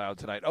very loud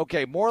tonight.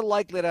 Okay, more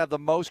likely to have the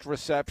most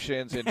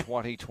receptions in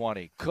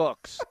 2020.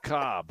 Cooks,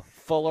 Cobb,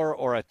 Fuller,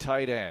 or a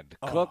tight end?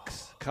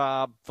 Cooks,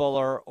 Cobb,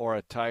 Fuller, or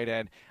a tight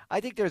end? I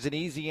think there's an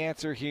easy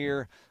answer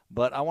here,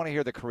 but I want to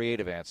hear the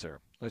creative answer.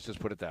 Let's just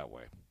put it that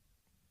way.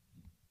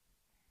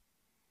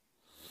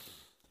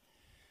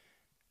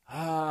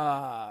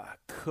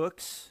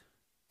 Cooks,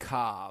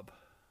 Cobb,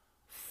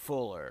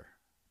 Fuller,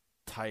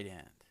 tight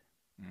end.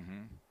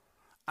 Mm-hmm.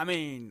 I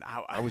mean,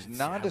 I was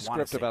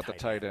nondescript about the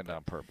tight end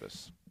on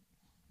purpose.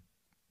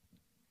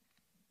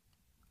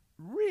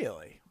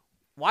 Really?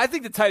 Well, I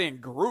think the tight end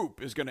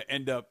group is going to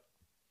end up.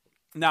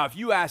 Now, if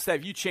you ask that,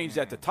 if you change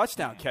that to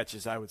touchdown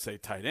catches, I would say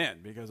tight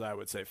end because I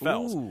would say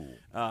Fells.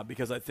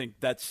 Because I think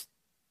that's,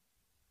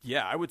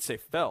 I would say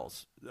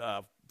Fells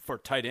for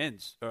tight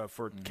ends,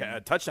 for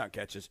touchdown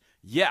catches.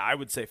 Yeah, I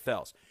would say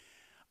Fells.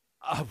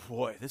 Oh,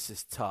 boy, this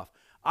is tough.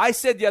 I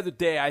said the other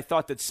day I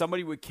thought that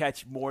somebody would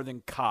catch more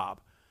than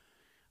Cobb.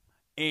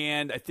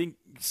 And I think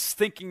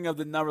thinking of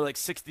the number like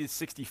 60 to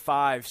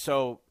 65.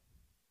 So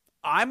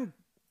I'm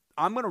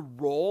going to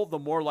roll the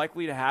more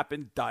likely to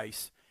happen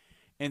dice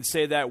and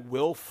say that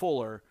Will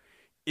Fuller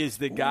is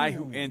the guy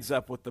who ends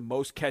up with the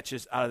most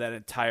catches out of that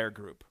entire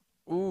group.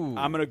 Ooh.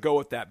 I'm going to go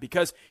with that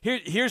because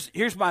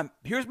here's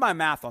my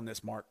math on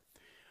this, Mark.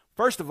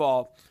 First of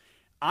all,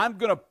 I'm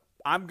going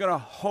to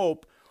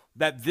hope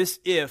that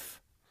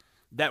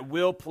that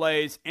Will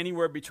plays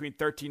anywhere between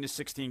 13 to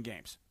 16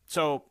 games.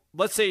 So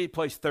let's say he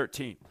plays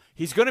 13.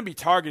 He's going to be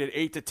targeted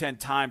 8 to 10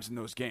 times in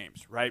those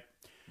games, right?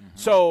 Mm-hmm.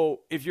 So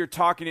if you're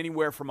talking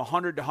anywhere from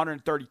 100 to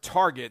 130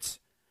 targets,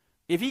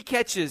 if he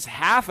catches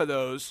half of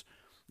those,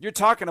 you're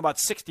talking about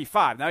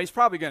 65. Now, he's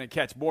probably going to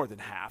catch more than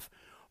half.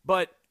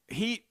 But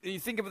you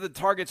think of the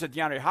targets that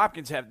DeAndre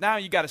Hopkins have, now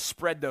you got to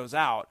spread those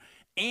out.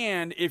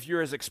 And if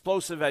you're as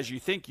explosive as you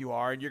think you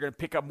are and you're going to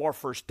pick up more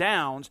first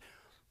downs,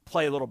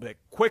 play a little bit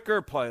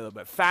quicker, play a little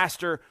bit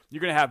faster,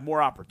 you're going to have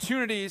more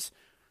opportunities.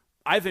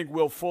 I think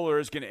Will Fuller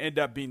is going to end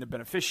up being the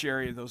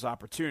beneficiary of those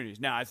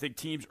opportunities. Now, I think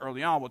teams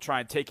early on will try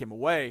and take him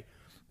away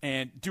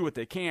and do what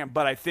they can,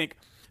 but I think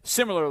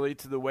similarly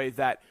to the way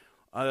that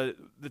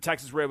the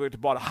Texans were able to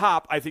bought a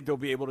Hop, I think they'll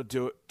be able to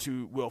do it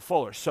to Will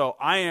Fuller. So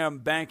I am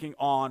banking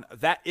on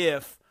that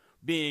if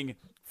being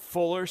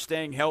Fuller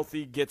staying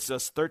healthy gets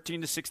us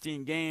 13 to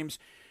 16 games.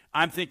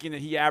 I'm thinking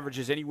that he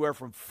averages anywhere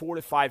from 4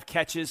 to 5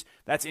 catches.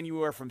 That's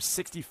anywhere from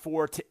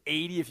 64 to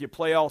 80 if you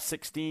play all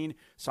 16.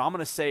 So I'm going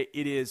to say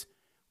it is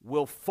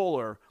Will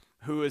Fuller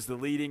who is the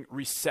leading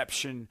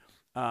reception.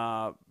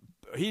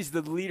 He's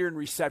the leader in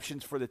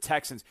receptions for the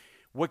Texans.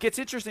 What gets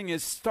interesting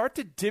is start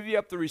to divvy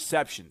up the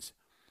receptions.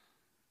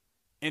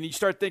 and you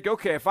start thinking,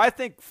 okay, if I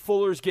think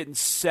Fuller's getting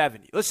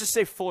 70, let's just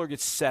say Fuller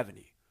gets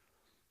 70,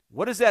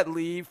 what does that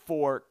leave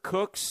for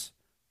Cooks,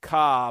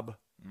 Cobb,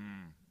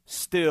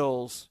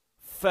 Stills,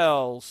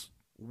 Fells,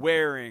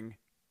 Waring,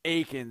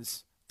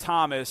 Akins,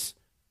 Thomas,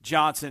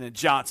 Johnson, and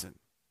Johnson?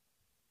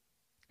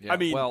 Yeah, I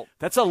mean,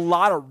 that's a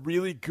lot of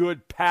really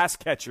good pass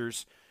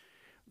catchers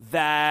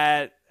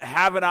that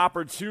have an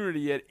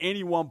opportunity at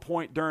any one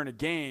point during a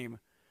game.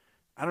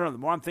 I don't know. The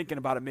more I'm thinking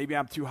about it, maybe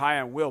I'm too high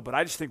on Will, but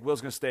I just think Will's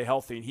going to stay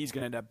healthy and he's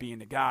going to end up being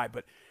the guy.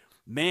 But,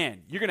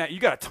 man, you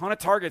got a ton of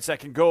targets that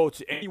can go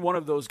to any one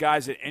of those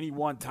guys at any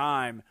one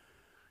time.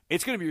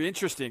 It's going to be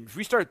interesting. If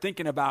we start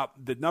thinking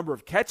about the number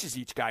of catches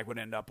each guy would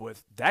end up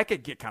with, that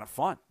could get kind of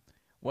fun.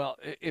 Well,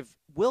 if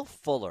Will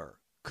Fuller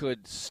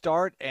could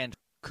start and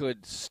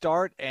could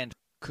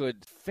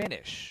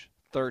finish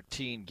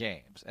 13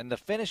 games. And the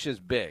finish is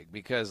big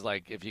because,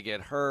 like, if you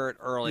get hurt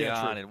early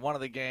on in one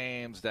of the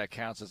games, that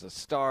counts as a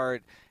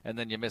start, and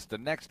then you miss the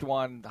next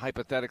one,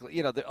 hypothetically.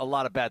 You know, a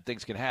lot of bad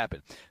things can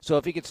happen. So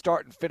if he could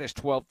start and finish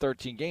 12,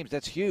 13 games,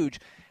 that's huge.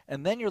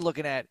 And then you're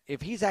looking at,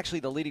 if he's actually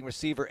the leading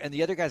receiver and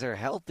the other guys are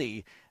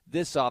healthy,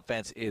 this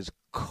offense is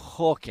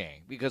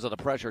cooking because of the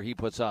pressure he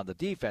puts on the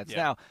defense.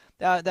 Yeah.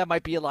 Now, that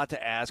might be a lot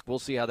to ask. We'll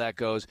see how that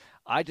goes.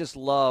 I just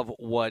love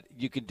what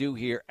you can do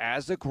here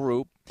as a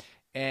group,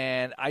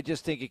 and I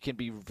just think it can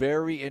be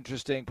very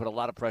interesting, put a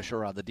lot of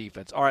pressure on the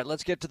defense. All right,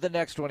 let's get to the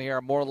next one here.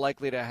 More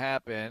likely to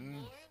happen.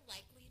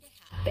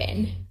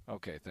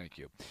 Okay, thank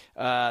you.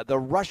 The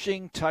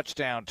rushing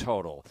touchdown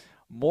total.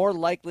 More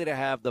likely to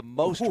have the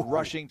most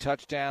rushing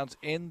touchdowns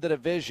in the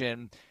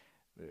division.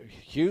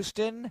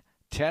 Houston,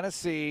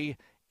 Tennessee,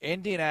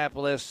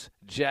 Indianapolis,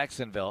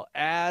 Jacksonville.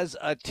 As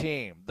a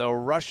team, the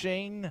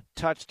rushing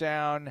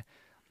touchdown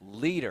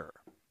leader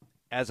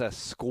as a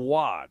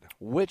squad,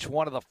 which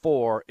one of the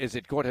four is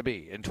it going to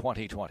be in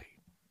 2020?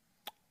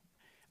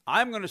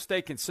 I'm going to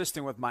stay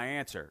consistent with my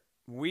answer.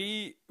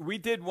 We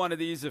did one of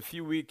these a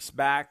few weeks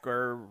back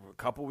or a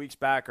couple weeks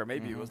back, or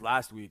maybe it was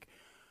last week.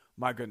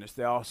 My goodness,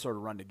 they all sort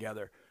of run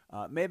together.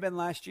 May have been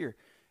last year.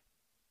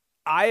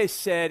 I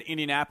said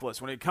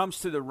Indianapolis. When it comes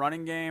to the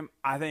running game,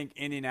 I think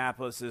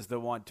Indianapolis is the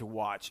one to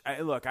watch.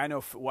 I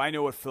know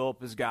what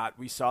Phillip has got.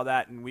 We saw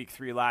that in week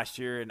 3 last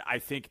year, and I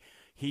think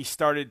he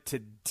started to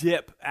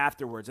dip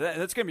afterwards.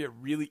 That's going to be a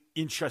really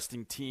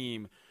interesting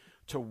team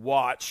to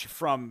watch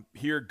from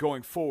here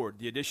going forward.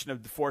 The addition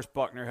of DeForest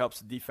Buckner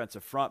helps the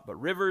defensive front,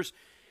 but Rivers,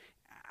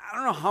 I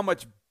don't know how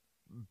much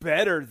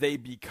better they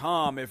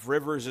become if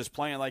Rivers is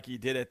playing like he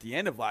did at the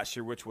end of last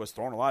year, which was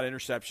throwing a lot of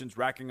interceptions,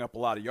 racking up a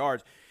lot of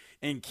yards,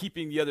 and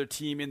keeping the other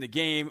team in the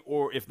game,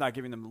 or if not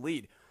giving them the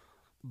lead.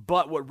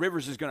 But what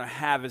Rivers is going to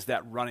have is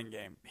that running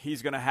game.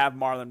 He's going to have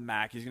Marlon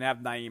Mack. He's going to have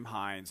Nyheim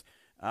Hines.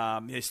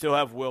 They still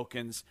have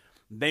Wilkins.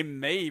 They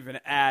may even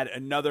add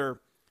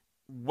another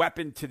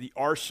weapon to the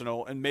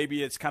arsenal, and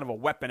maybe it's kind of a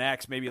weapon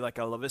X, maybe like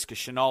a Laviska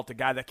Shenault, a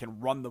guy that can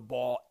run the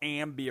ball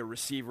and be a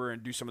receiver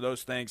and do some of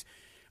those things.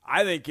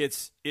 I think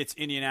it's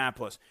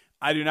Indianapolis.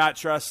 I do not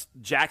trust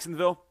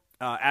Jacksonville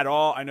at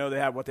all. I know they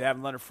have what they have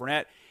in Leonard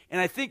Fournette. And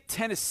I think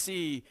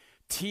Tennessee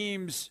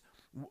teams,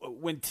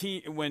 when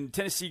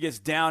Tennessee gets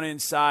down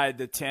inside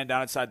the 10,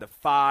 down inside the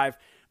 5,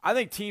 I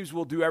think teams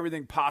will do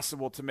everything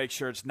possible to make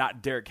sure it's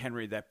not Derrick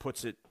Henry that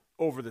puts it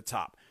over the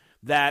top,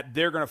 that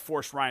they're going to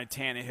force Ryan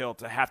Tannehill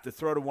to have to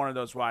throw to one of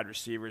those wide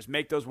receivers,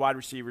 make those wide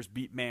receivers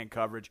beat man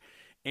coverage,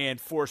 and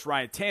force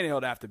Ryan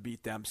Tannehill to have to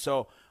beat them.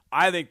 So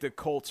I think the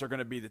Colts are going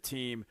to be the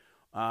team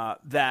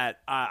that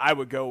I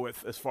would go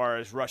with as far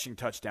as rushing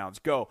touchdowns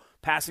go.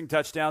 Passing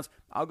touchdowns,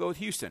 I'll go with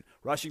Houston.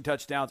 Rushing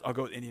touchdowns, I'll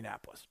go with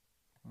Indianapolis.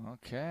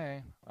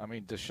 Okay. I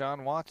mean,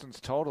 Deshaun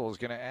Watson's total is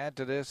going to add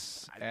to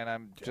this, and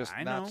I'm just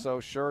not so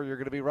sure you're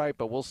going to be right,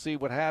 but we'll see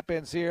what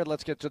happens here.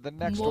 Let's get to the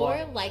next one.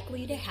 More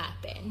likely to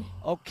happen.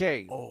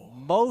 Okay.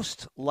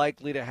 Most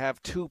likely to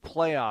have 2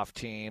 playoff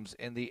teams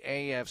in the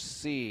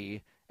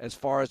AFC as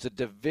far as the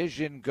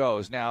division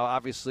goes. Now,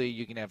 obviously,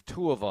 you can have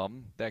 2 of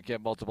them that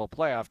get multiple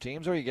playoff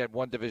teams, or you get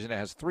one division that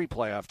has 3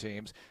 playoff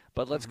teams.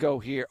 But let's go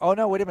here. Oh,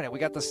 no, wait a minute. We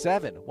got the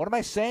 7. What am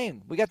I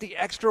saying? We got the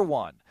extra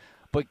one.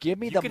 But give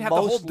me the most. You could have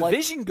the whole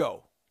division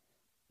go.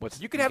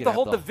 You could have the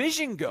whole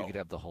division go. You could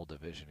have the whole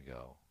division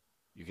go.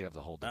 You could have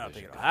the whole division. I don't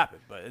think it'll happen,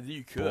 but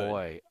you could.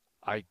 Boy,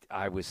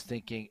 I was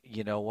thinking,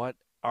 you know what?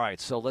 All right,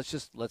 so let's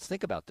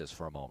think about this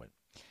for a moment.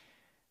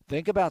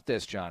 Think about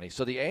this, Johnny.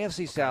 So the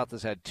AFC South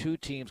has had 2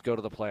 teams go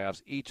to the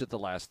playoffs each of the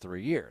last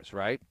 3 years,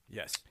 right?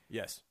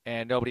 Yes.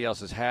 And nobody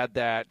else has had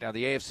that. Now,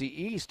 the AFC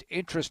East,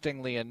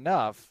 interestingly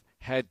enough,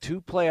 had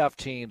 2 playoff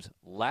teams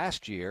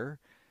last year,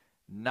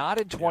 not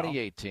in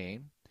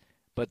 2018.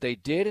 But they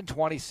did in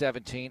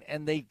 2017,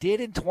 and they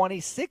did in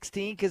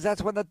 2016 because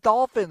that's when the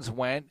Dolphins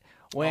went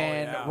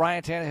when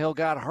Ryan Tannehill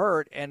got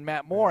hurt and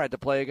Matt Moore had to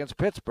play against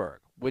Pittsburgh,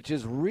 which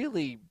is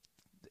really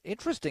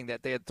interesting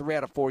that they had 3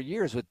 out of 4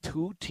 years with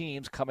 2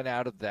 teams coming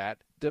out of that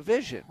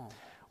division,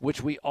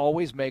 which we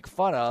always make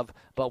fun of,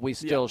 but we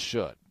still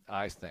should,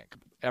 I think.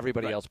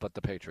 Everybody else but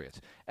the Patriots.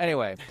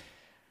 Anyway,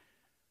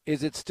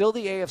 is it still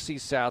the AFC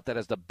South that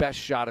has the best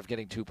shot of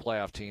getting 2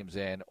 playoff teams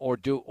in or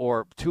 2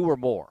 or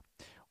more?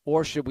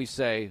 Or should we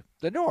say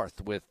the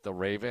North with the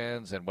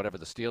Ravens and whatever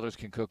the Steelers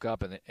can cook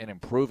up and an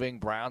improving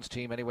Browns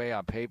team anyway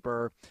on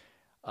paper?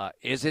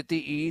 Is it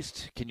the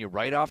East? Can you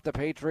write off the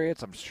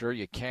Patriots? I'm sure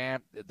you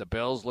can't. The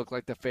Bills look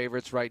like the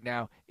favorites right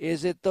now.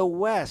 Is it the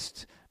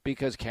West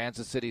because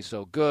Kansas City's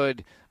so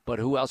good, but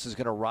who else is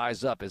going to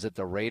rise up? Is it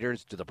the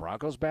Raiders? Do the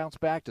Broncos bounce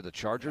back? Do the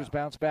Chargers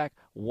bounce back?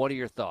 What are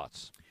your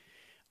thoughts?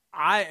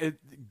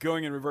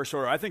 Going in reverse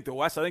order, I think the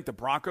West, I think the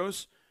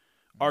Broncos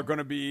are going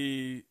to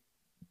be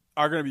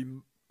I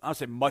don't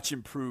say much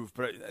improved,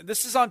 but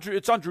this is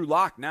it's on Drew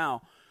Lock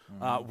now.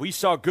 We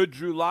saw good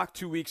Drew Lock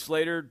 2 weeks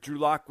later. Drew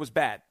Lock was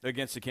bad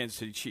against the Kansas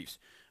City Chiefs.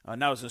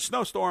 Now it was a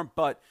snowstorm,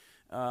 but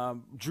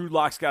Drew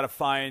Lock's got to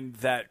find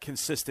that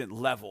consistent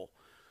level.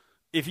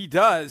 If he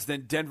does,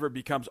 then Denver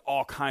becomes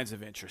all kinds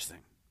of interesting.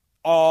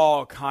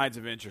 All kinds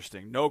of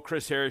interesting. No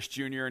Chris Harris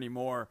Jr.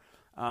 anymore.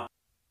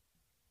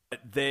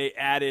 They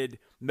added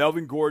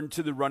Melvin Gordon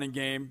to the running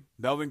game.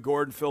 Melvin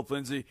Gordon, Philip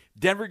Lindsay.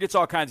 Denver gets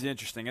all kinds of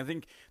interesting. I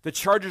think the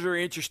Chargers are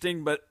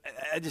interesting, but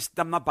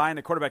I'm not buying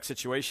the quarterback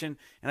situation,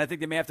 and I think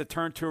they may have to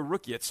turn to a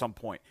rookie at some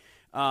point.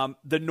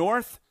 The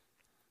North,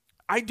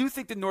 I do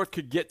think the North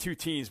could get 2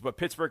 teams, but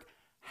Pittsburgh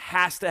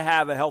has to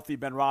have a healthy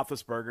Ben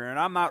Roethlisberger, and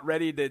I'm not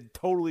ready to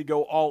totally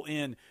go all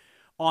in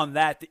on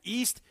that. The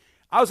East,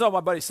 I was on my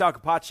buddy Sal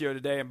Capaccio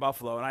today in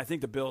Buffalo, and I think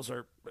the Bills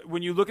are –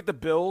 when you look at the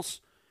Bills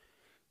 –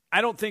 I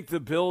don't think the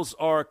Bills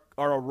are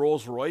a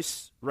Rolls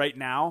Royce right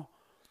now,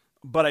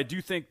 but I do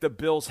think the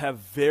Bills have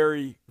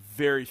very,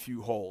 very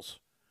few holes.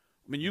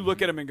 I mean, you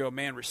look at them and go,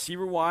 man,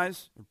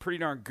 receiver-wise, they're pretty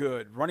darn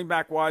good. Running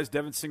back-wise,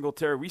 Devin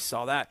Singletary, we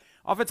saw that.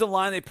 Offensive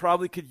line, they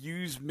probably could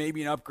use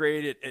maybe an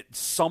upgrade at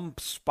some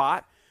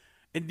spot.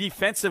 And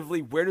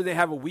defensively, where do they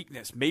have a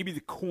weakness? Maybe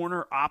the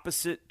corner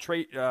opposite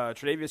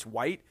Tre'Davious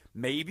White,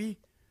 maybe.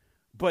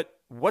 But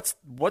what's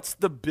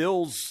the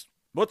Bills'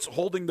 what's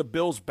holding the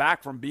Bills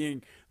back from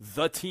being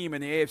the team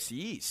in the AFC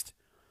East?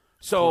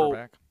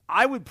 So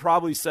I would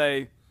probably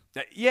say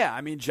that, yeah,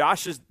 I mean,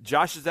 Josh is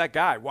that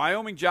guy.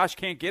 Wyoming Josh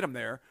can't get him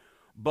there,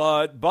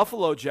 but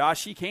Buffalo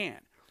Josh, he can.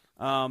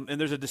 And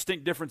there's a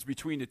distinct difference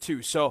between the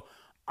two. So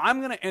I'm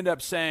going to end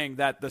up saying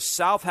that the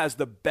South has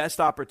the best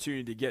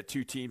opportunity to get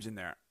 2 teams in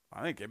there.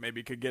 I think it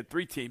maybe could get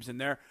 3 teams in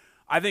there.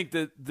 I think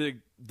the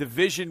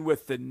division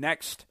with the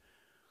next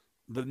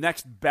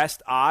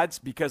best odds,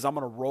 because I'm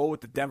going to roll with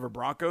the Denver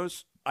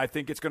Broncos, I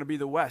think it's going to be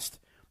the West.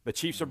 The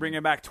Chiefs are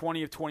bringing back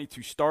 20 of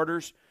 22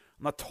 starters.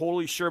 I'm not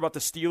totally sure about the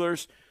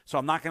Steelers, so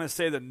I'm not going to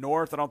say the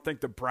North. I don't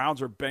think the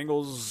Browns or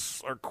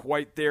Bengals are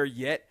quite there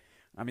yet.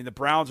 I mean, the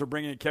Browns are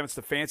bringing in Kevin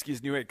Stefanski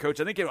as new head coach.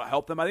 I think it'll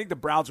help them. I think the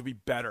Browns will be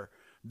better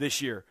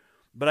this year,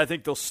 but I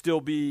think they'll still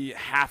be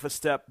half a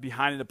step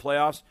behind in the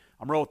playoffs.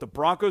 I'm rolling with the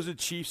Broncos and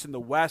Chiefs in the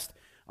West.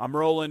 I'm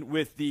rolling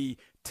with the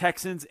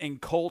Texans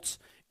and Colts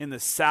in the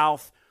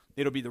South.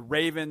 It'll be the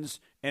Ravens,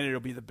 and it'll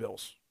be the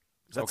Bills.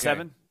 Is that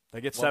 7? I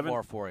get 7? One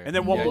more for you. And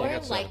then one more.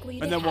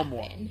 And then one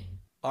more.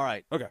 All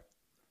right. Okay.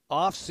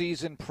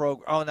 Off-season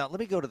program. Oh, now let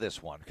me go to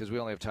this one because we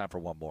only have time for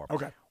one more.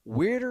 Okay.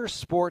 Weirder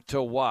sport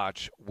to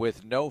watch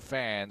with no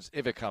fans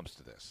if it comes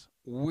to this.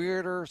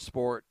 Weirder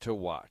sport to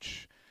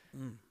watch.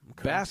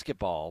 Okay.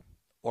 Basketball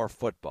or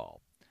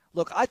football?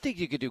 Look, I think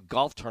you could do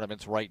golf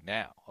tournaments right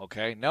now,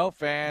 okay? No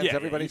fans,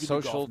 everybody's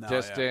social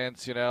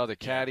distance, the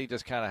caddy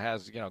just kind of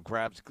has,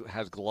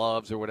 has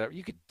gloves or whatever.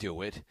 You could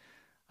do it.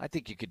 I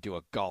think you could do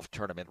a golf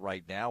tournament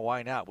right now.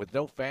 Why not? With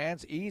no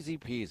fans, easy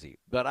peasy.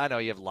 But I know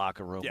you have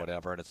locker room,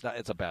 whatever, and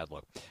it's a bad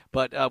look.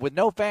 But with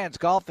no fans,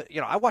 golf,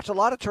 I watch a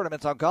lot of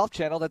tournaments on Golf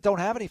Channel that don't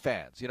have any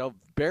fans,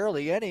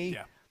 barely any,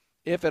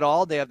 if at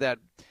all. They have that,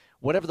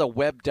 whatever the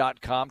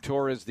web.com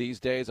tour is these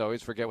days. I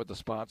always forget what the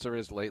sponsor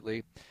is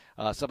lately.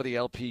 Some of the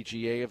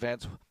LPGA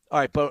events. All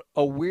right, but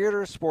a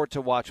weirder sport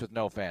to watch with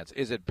no fans.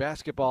 Is it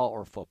basketball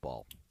or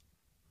football?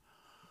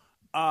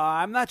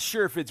 I'm not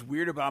sure if it's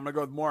weirder, but I'm going to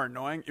go with more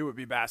annoying. It would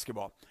be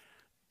basketball.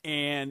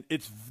 And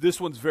this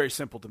one's very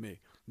simple to me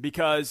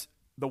because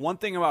the one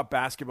thing about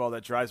basketball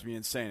that drives me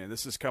insane, and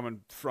this is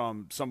coming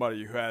from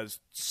somebody who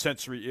has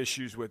sensory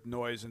issues with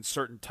noise and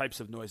certain types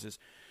of noises,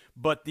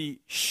 but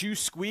the shoe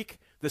squeak,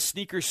 the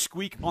sneaker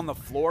squeak on the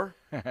floor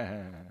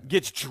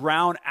gets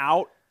drowned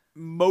out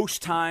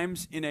most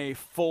times in a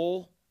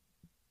full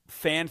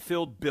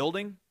fan-filled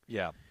building.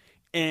 Yeah.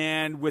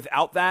 And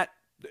without that,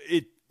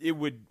 it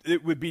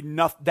would be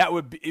nothing. It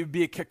would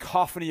be a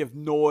cacophony of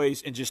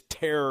noise and just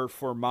terror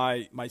for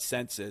my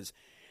senses.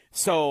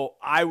 So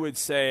I would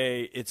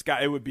say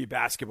it would be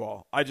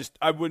basketball. I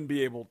wouldn't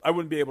be able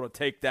to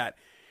take that.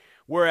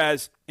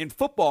 Whereas in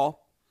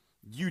football,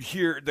 you'd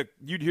hear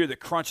the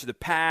crunch of the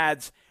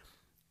pads.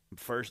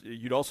 First,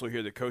 you'd also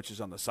hear the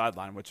coaches on the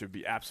sideline, which would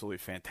be absolutely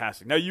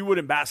fantastic. Now, you would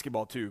in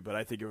basketball too, but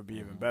I think it would be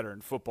even better in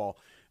football.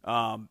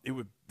 It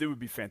would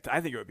be fantastic.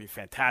 I think it would be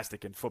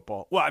fantastic in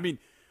football. Well, I mean,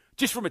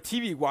 just from a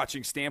TV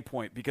watching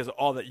standpoint, because of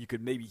all that you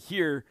could maybe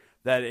hear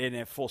that in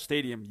a full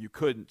stadium you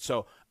couldn't.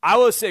 So I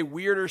would say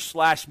weirder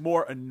 /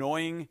 more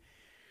annoying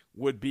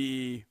would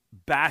be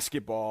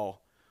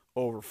basketball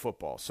over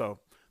football. So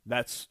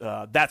that's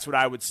what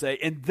I would say,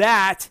 and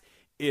that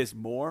is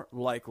more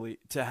likely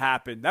to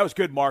happen. That was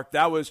good, Mark.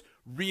 That was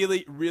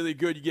really, really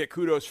good. You get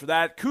kudos for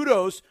that.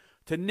 Kudos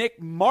to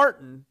Nick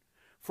Martin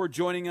for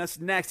joining us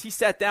next. He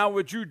sat down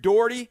with Drew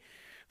Dougherty.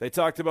 They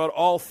talked about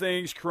all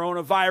things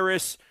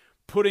coronavirus,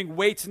 putting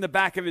weights in the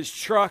back of his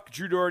truck.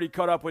 Drew Dougherty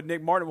caught up with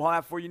Nick Martin. We'll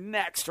have for you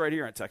next right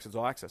here on Texans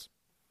All Access.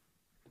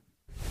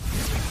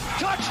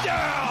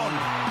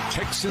 Touchdown!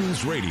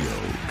 Texans Radio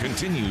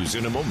continues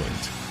in a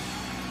moment.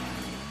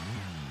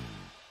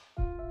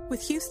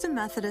 With Houston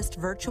Methodist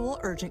Virtual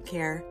Urgent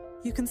Care,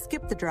 you can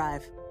skip the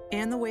drive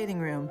and the waiting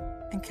room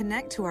and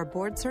connect to our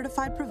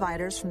board-certified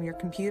providers from your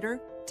computer,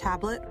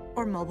 tablet,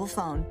 or mobile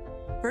phone.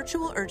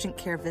 Virtual urgent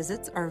care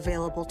visits are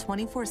available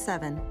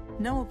 24/7,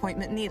 no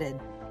appointment needed,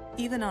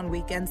 even on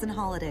weekends and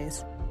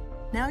holidays.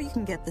 Now you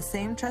can get the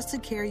same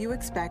trusted care you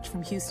expect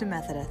from Houston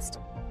Methodist,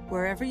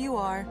 wherever you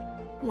are,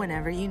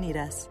 whenever you need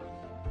us.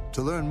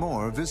 To learn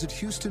more, visit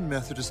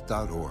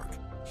HoustonMethodist.org.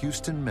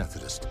 Houston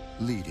Methodist,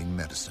 leading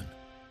medicine.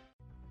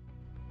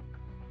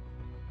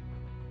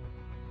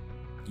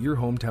 Your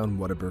hometown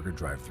Whataburger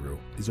drive-thru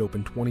is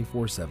open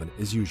 24/7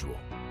 as usual.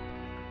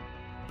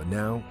 But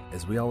now,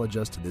 as we all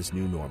adjust to this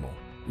new normal,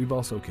 we've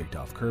also kicked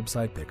off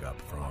curbside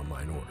pickup for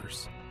online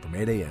orders from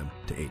 8 a.m.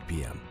 to 8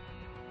 p.m.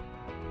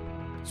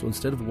 So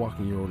instead of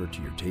walking your order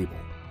to your table,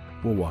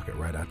 we'll walk it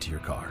right out to your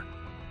car.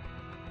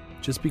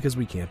 Just because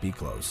we can't be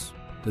close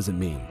doesn't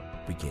mean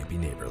we can't be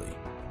neighborly.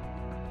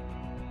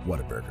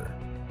 Whataburger.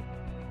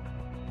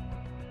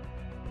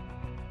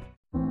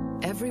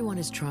 Everyone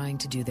is trying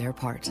to do their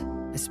part,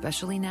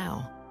 especially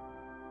now.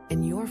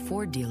 And your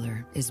Ford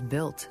dealer is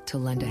built to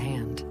lend a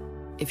hand.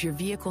 If your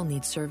vehicle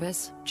needs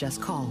service,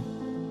 just call.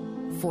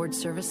 Ford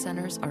service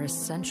centers are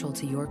essential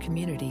to your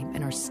community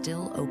and are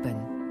still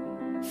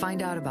open.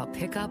 Find out about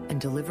pickup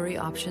and delivery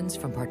options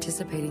from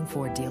participating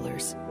Ford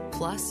dealers.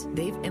 Plus,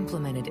 they've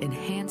implemented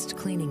enhanced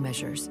cleaning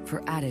measures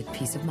for added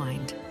peace of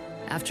mind.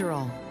 After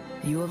all,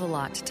 you have a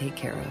lot to take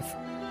care of.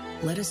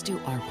 Let us do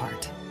our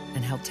part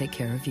and help take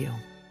care of you.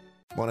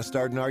 Want to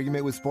start an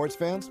argument with sports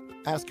fans?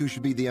 Ask who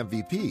should be the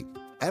MVP.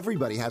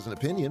 Everybody has an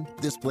opinion.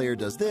 This player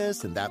does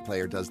this and that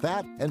player does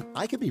that, and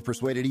I could be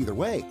persuaded either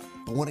way.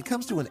 But when it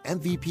comes to an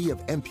MVP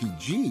of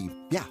MPG,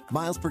 yeah,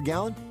 miles per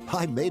gallon,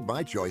 I made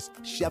my choice.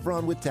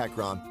 Chevron with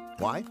Techron.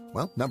 Why?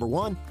 Well, number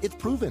one, it's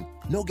proven.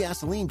 No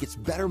gasoline gets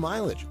better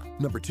mileage.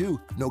 Number two,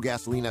 no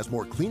gasoline has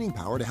more cleaning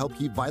power to help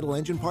keep vital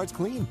engine parts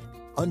clean.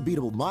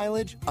 Unbeatable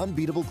mileage,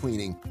 unbeatable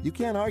cleaning. You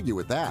can't argue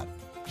with that.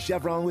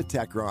 Chevron with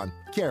Techron.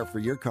 Care for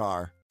your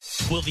car.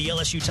 Will the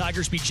LSU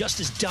Tigers be just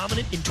as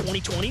dominant in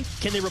 2020?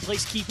 Can they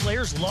replace key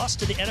players lost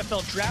to the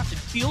NFL draft and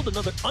field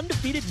another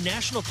undefeated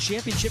national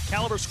championship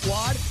caliber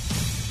squad?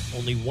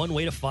 Only one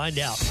way to find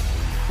out.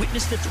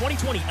 Witness the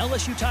 2020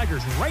 LSU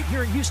Tigers right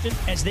here in Houston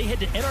as they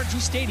head to NRG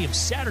Stadium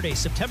Saturday,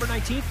 September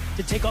 19th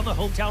to take on the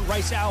hometown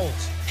Rice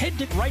Owls. Head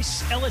to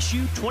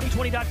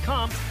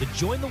RiceLSU2020.com to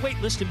join the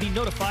waitlist and be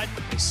notified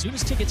as soon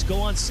as tickets go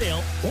on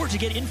sale, or to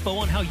get info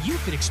on how you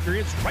can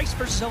experience Rice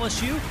versus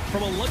LSU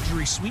from a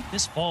luxury suite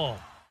this fall.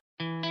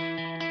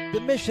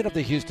 The mission of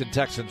the Houston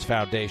Texans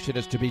Foundation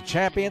is to be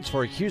champions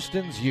for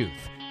Houston's youth.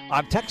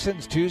 On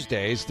Texans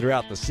Tuesdays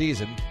throughout the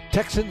season,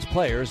 Texans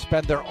players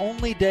spend their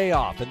only day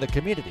off in the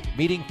community,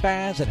 meeting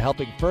fans and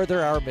helping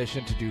further our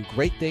mission to do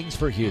great things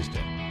for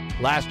Houston.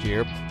 Last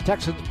year,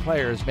 Texans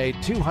players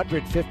made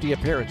 250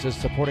 appearances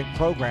supporting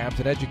programs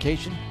in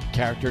education,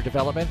 character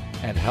development,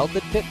 and health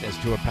and fitness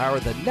to empower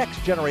the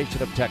next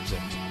generation of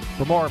Texans.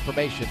 For more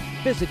information,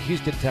 visit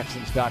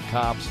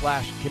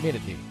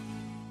HoustonTexans.com/community.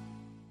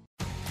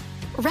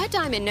 Red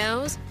Diamond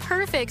knows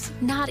perfect's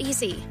not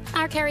easy.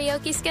 Our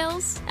karaoke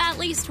skills? At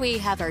least we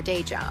have our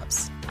day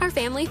jobs. Our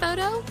family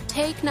photo?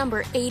 Take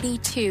number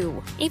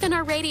 82. Even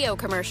our radio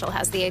commercial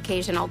has the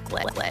occasional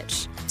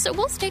glitch. So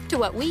we'll stick to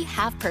what we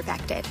have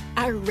perfected.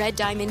 Our Red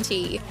Diamond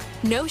tea.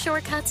 No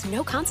shortcuts,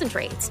 no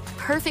concentrates.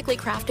 Perfectly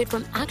crafted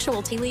from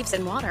actual tea leaves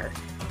and water.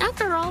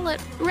 After all,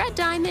 at Red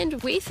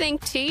Diamond, we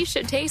think tea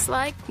should taste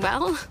like,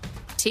 well,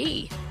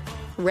 tea.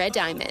 Red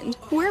Diamond.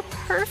 We're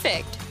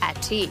perfect at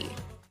tea.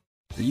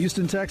 The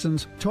Houston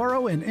Texans,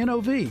 Toro, and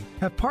NOV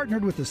have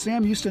partnered with the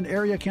Sam Houston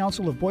Area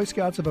Council of Boy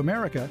Scouts of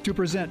America to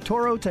present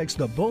Toro Takes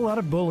the Bull Out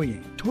of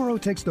Bullying. Toro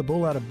Takes the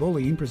Bull Out of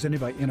Bullying,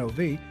 presented by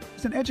NOV,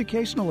 is an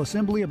educational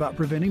assembly about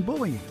preventing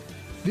bullying.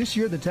 This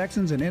year, the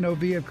Texans and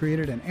NOV have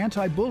created an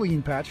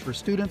anti-bullying patch for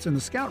students in the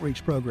Scout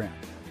Reach program.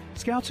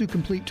 Scouts who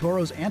complete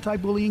Toro's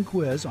anti-bullying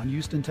quiz on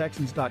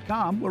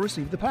HoustonTexans.com will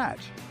receive the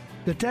patch.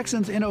 The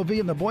Texans, NOV,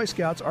 and the Boy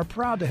Scouts are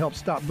proud to help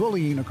stop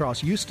bullying across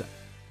Houston.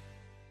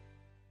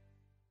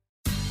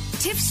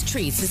 Tiff's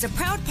Treats is a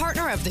proud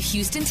partner of the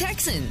Houston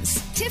Texans.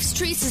 Tiff's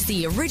Treats is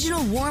the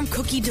original warm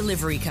cookie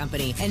delivery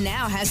company and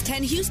now has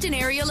 10 Houston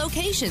area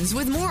locations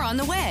with more on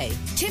the way.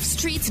 Tiff's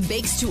Treats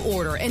bakes to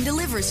order and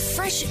delivers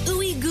fresh,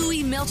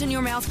 ooey-gooey,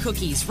 melt-in-your-mouth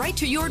cookies right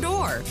to your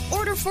door.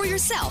 Order for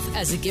yourself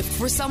as a gift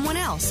for someone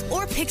else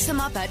or pick them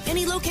up at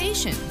any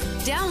location.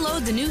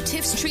 Download the new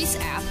Tiff's Treats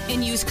app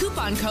and use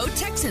coupon code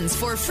TEXANS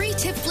for a free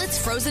Tiff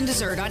Blitz frozen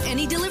dessert on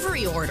any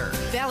delivery order.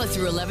 Valid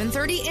through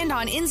 11/30 and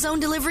on in-zone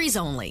deliveries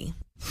only.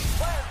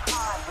 Work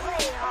hard,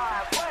 play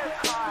hard.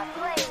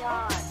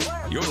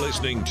 You're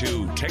listening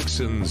to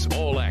Texans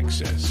All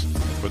Access.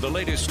 For the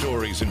latest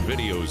stories and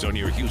videos on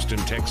your Houston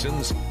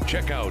Texans,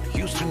 check out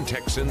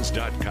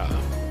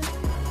HoustonTexans.com.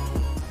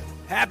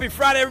 Happy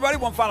Friday, everybody.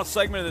 One final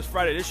segment of this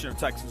Friday edition of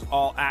Texans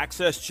All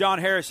Access. John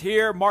Harris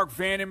here, Mark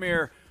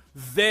Vandermeer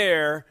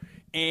there,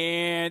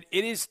 and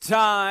it is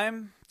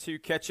time to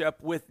catch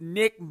up with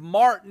Nick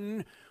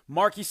Martin.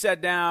 Marky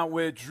sat down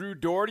with Drew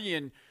Dougherty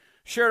and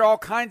shared all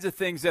kinds of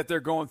things that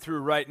they're going through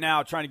right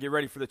now, trying to get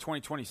ready for the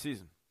 2020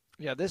 season.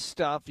 Yeah, this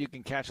stuff, you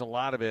can catch a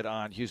lot of it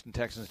on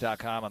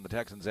HoustonTexans.com on the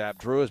Texans app.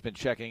 Drew has been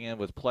checking in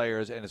with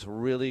players, and it's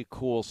really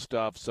cool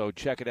stuff, so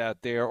check it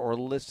out there or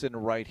listen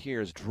right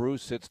here as Drew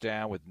sits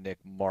down with Nick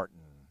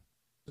Martin.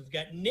 We've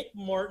got Nick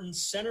Martin,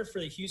 center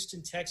for the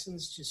Houston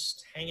Texans,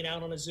 just hanging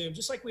out on a Zoom,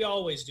 just like we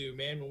always do,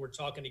 man, when we're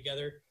talking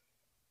together,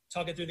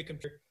 talking through the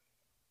computer.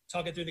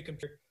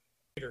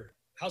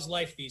 How's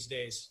life these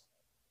days?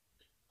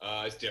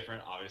 It's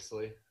different,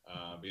 obviously.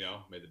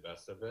 Made the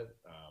best of it.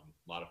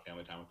 A lot of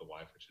family time with the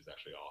wife, which is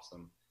actually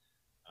awesome.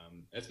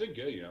 It's been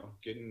good,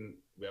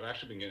 I've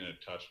actually been getting in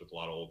touch with a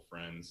lot of old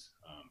friends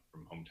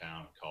from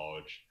hometown,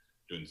 college,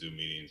 doing Zoom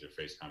meetings or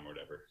FaceTime or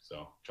whatever.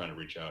 So trying to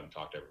reach out and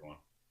talk to everyone.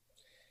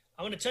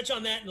 I want to touch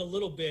on that in a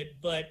little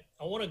bit, but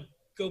I want to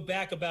go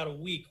back about a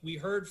week. We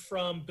heard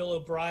from Bill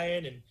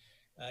O'Brien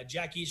and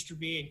Jack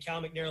Easterby and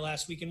Cal McNair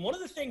last week. And one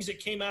of the things that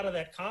came out of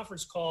that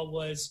conference call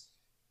was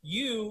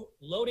you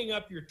loading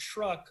up your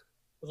truck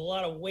with a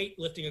lot of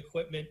weightlifting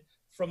equipment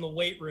from the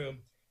weight room.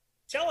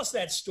 Tell us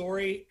that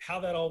story, how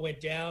that all went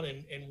down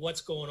and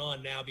what's going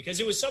on now, because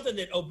it was something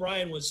that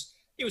O'Brien was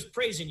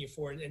praising you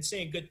for and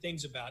saying good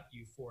things about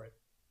you for it.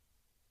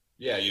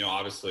 Yeah,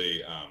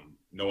 obviously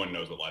no one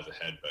knows what lies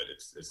ahead, but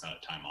it's not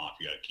a time off.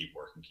 You got to keep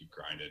working, keep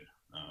grinding.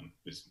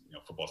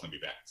 Football's going to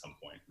be back at some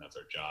point, and that's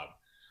our job.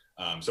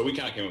 So we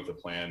kind of came up with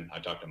a plan. I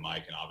talked to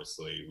Mike, and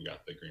obviously we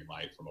got the green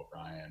light from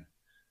O'Brien.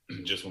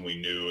 Just when we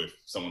knew if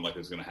something like this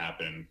was going to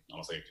happen,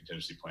 almost like a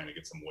contingency plan to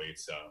get some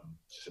weights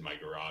just in my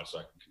garage so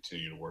I can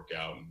continue to work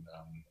out and,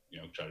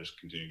 try to just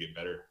continue to get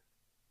better.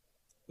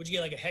 Would you get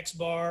like a hex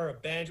bar, a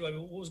bench? What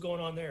was going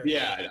on there?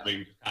 Yeah,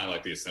 kind of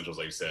like the essentials,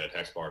 like you said,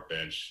 hex bar,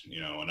 bench,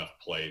 enough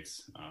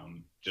plates,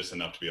 just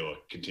enough to be able to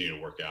continue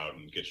to work out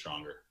and get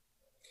stronger.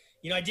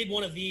 I did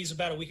one of these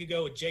about a week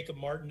ago with Jacob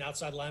Martin,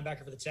 outside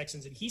linebacker for the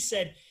Texans, and he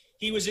said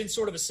he was in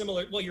sort of a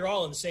similar – well, you're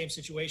all in the same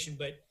situation,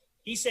 but –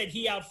 he said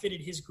he outfitted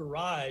his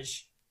garage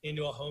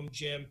into a home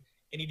gym,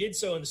 and he did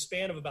so in the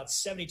span of about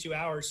 72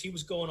 hours. He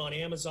was going on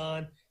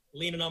Amazon,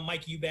 leaning on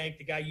Mike Eubank,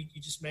 the guy you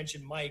just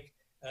mentioned, Mike.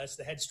 It's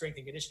the head strength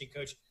and conditioning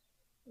coach.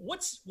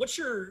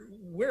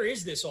 Where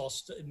is this all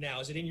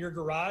now? Is it in your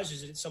garage?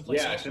 Is it someplace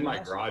else? Yeah, it's in my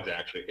garage,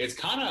 actually. It's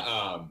kind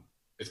of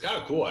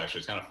cool, actually.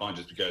 It's kind of fun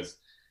just because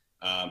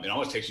it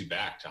almost takes you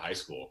back to high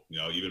school,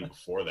 even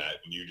before that,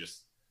 when you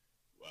just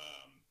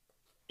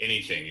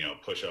anything,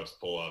 push-ups,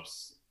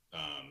 pull-ups,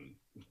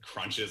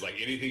 crunches, like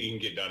anything you can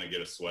get done and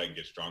get a sweat and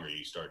get stronger,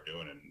 you start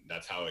doing, and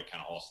that's how it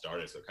kind of all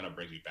started. So it kind of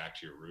brings you back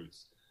to your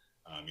roots.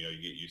 You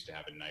get used to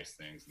having nice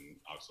things, and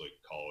obviously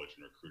college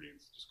and recruiting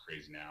is just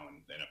crazy now,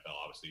 and the NFL,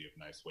 obviously you have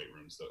nice weight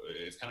rooms, so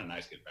it's kind of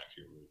nice getting back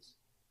to your roots.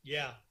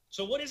 Yeah.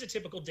 So what is a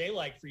typical day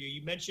like for you?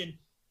 You mentioned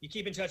you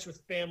keep in touch with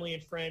family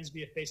and friends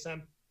via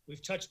FaceTime.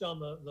 We've touched on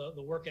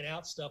the working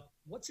out stuff.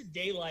 What's a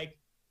day like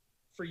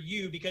for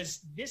you?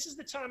 Because this is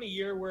the time of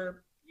year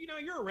where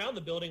you're around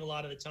the building a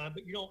lot of the time,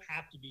 but you don't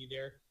have to be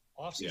there.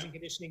 Off-season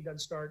conditioning doesn't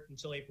start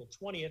until April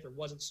 20th, or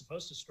wasn't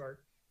supposed to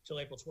start until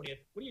April 20th.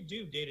 What do you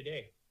do day to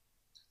day?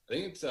 I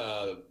think it's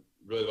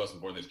really the most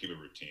important thing is keep a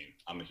routine.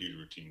 I'm a huge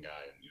routine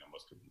guy, and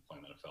most people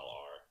playing the NFL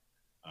are.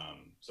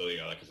 So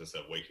like I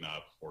said, waking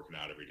up, working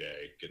out every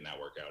day, getting that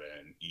workout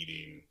in,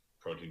 eating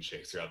protein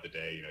shakes throughout the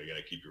day. You got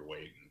to keep your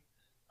weight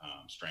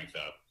and strength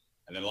up,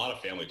 and then a lot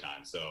of family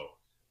time. So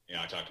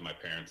I talk to my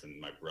parents and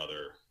my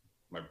brother.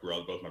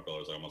 Both my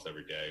brothers almost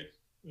every day.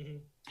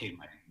 Mm-hmm.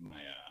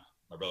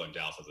 My brother in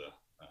Dallas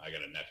I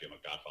got a nephew. I'm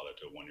a godfather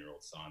to a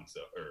 1-year-old son,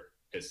 or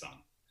his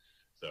son.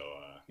 So,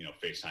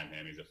 FaceTime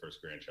him. He's the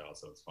first grandchild,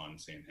 so it's fun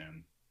seeing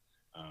him.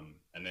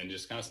 And then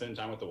just kind of spending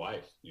time with the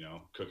wife,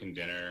 cooking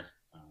dinner,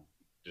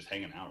 just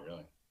hanging out,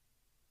 really.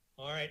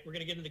 All right. We're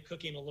going to get into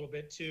cooking a little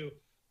bit too.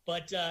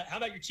 But how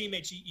about your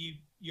teammates?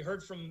 You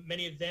heard from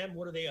many of them.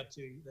 What are they up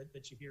to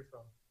that you hear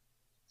from?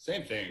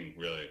 Same thing,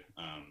 really.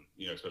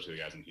 Especially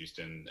the guys in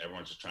Houston.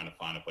 Everyone's just trying to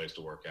find a place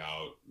to work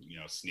out,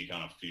 sneak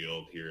on a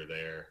field here or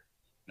there,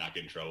 not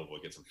get in trouble,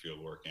 but get some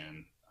field work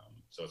in.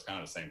 So it's kind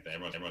of the same thing.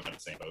 Everyone's on the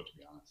same boat, to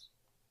be honest.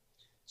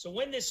 So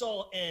when this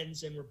all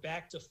ends and we're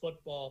back to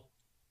football,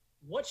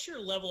 what's your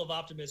level of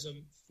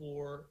optimism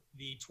for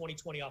the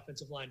 2020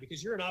 offensive line?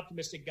 Because you're an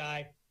optimistic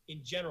guy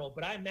in general,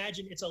 but I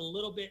imagine it's a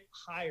little bit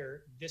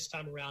higher this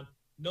time around,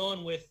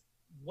 knowing with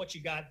what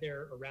you got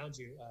there around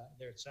you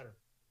there at center.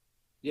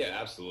 Yeah,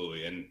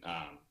 absolutely. And,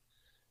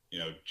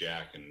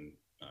 Jack and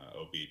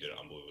OB did an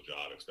unbelievable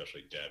job,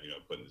 especially Dev,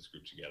 putting this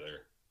group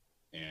together.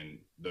 And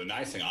the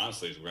nice thing,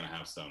 honestly, is we're going to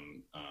have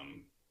some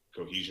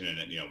cohesion in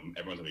it.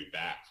 Everyone's going to be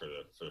back for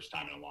the first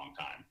time in a long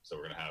time. So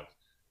we're going to have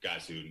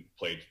guys who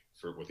played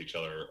with each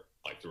other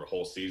like through a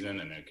whole season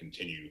and then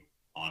continue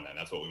on that. And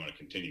that's what we want to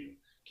continue.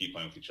 Keep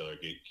playing with each other,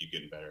 keep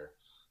getting better.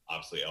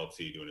 Obviously,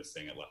 LT doing his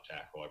thing at left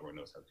tackle. Everyone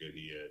knows how good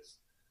he is.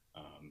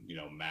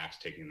 Max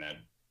taking that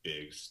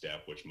big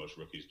step, which most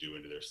rookies do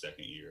into their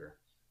second year.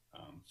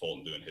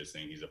 Fulton doing his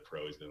thing. He's a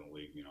pro. He's been in the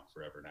league,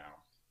 forever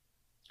now.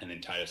 And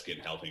then Titus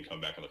getting healthy and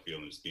coming back on the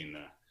field and just being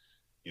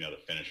the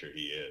finisher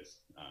he is.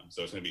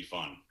 So it's going to be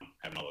fun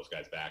having all those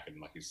guys back.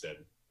 And like you said,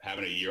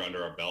 having a year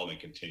under our belt and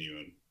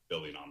continuing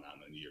building on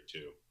that in year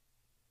 2.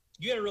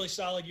 You had a really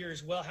solid year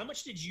as well. How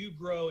much did you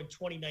grow in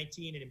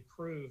 2019 and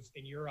improve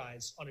in your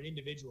eyes on an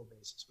individual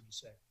basis, would you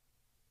say?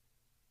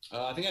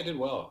 I think I did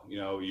well.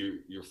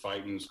 You're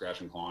fighting,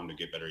 scratching, clawing to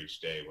get better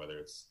each day, whether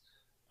it's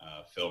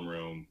film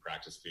room,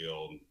 practice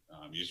field.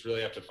 You just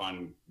really have to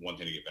find one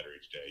thing to get better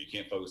each day. You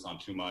can't focus on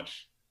too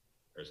much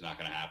or it's not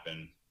going to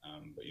happen.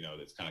 But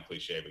it's kind of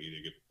cliche, but you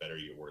either get better or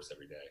you get worse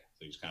every day.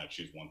 So you just kind of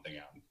choose one thing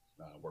out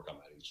and work on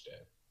that each day.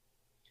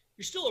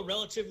 You're still a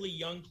relatively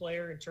young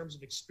player in terms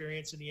of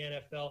experience in the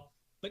NFL,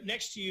 but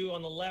next to you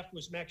on the left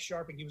was Max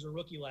Sharping. He was a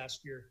rookie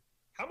last year.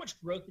 How much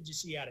growth did you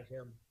see out of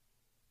him?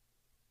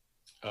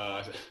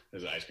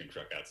 There's an ice cream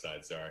truck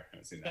outside. Sorry, I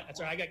haven't seen that. That's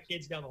all right. I got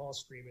kids down the hall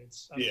screaming.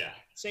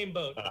 Same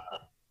boat.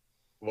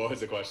 What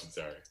was the question?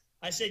 Sorry.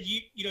 I said,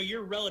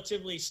 you're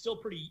relatively still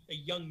pretty a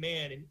young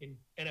man in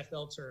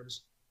NFL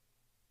terms.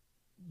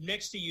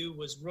 Next to you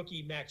was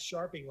rookie Max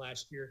Sharping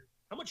last year.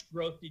 How much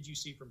growth did you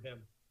see from him?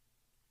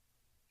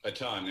 A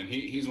ton, and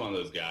he's one of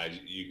those guys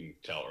you can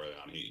tell early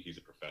on. He's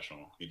a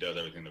professional. He does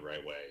everything the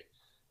right way.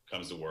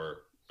 Comes to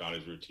work, found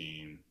his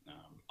routine.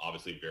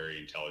 Obviously, very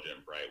intelligent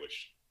and bright,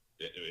 which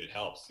it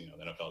helps. The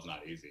NFL is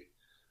not easy.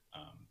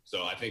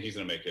 So I think he's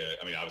going to make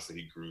obviously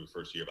he grew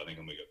first year, but I think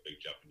he'll make a big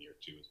jump in year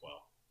 2 as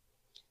well.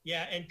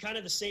 Yeah, and kind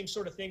of the same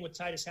sort of thing with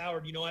Titus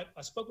Howard.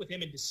 I spoke with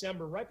him in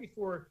December, right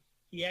before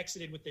he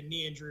exited with the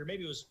knee injury, or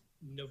maybe it was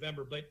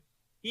November, but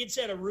he had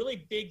said a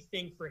really big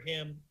thing for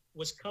him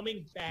was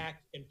coming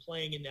back and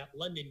playing in that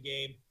London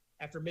game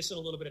after missing a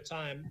little bit of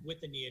time with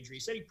the knee injury. He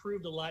said he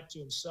proved a lot to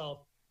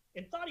himself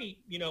and thought he,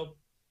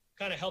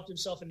 kind of helped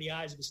himself in the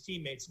eyes of his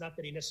teammates. Not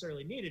that he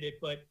necessarily needed it,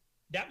 but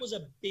that was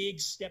a big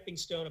stepping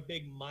stone, a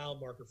big mile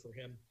marker for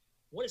him.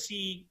 What does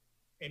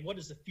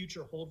the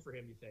future hold for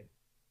him, you think?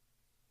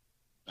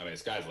 The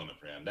sky's the limit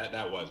for him.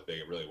 That was big.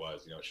 It really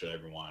was. It showed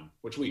everyone,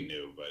 which we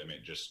knew, but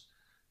just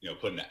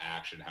put into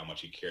action how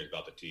much he cares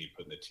about the team,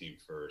 putting the team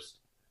first,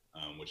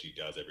 which he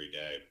does every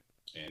day.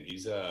 And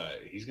he's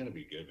going to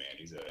be good, man.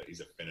 He's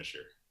a finisher.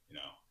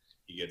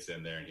 He gets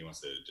in there and he wants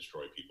to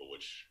destroy people,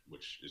 which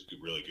is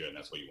really good. And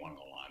that's what you want on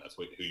the line. That's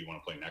who you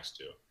want to play next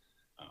to.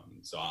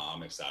 So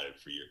I'm excited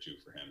for year 2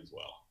 for him as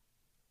well.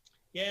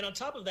 Yeah, and on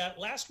top of that,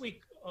 last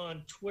week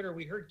on Twitter,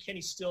 we heard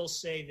Kenny Stills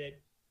say that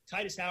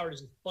Titus Howard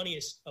is the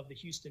funniest of the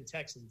Houston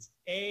Texans.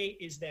 A,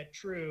 is that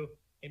true?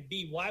 And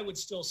B, why would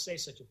Stills say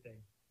such a thing?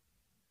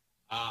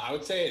 I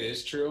would say it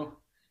is true.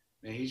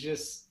 And he's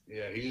just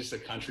a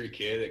country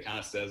kid that kind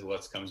of says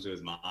what comes to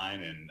his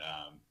mind and,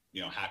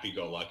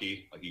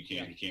 happy-go-lucky. Like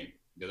he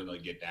doesn't really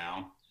get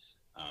down.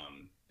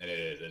 And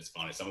it's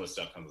funny. Some of the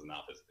stuff comes in his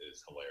mouth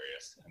is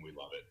hilarious, and we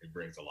love it. It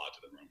brings a lot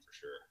to the room for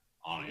sure,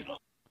 on and on.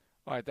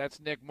 All right, that's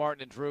Nick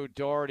Martin and Drew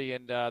Doherty,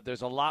 and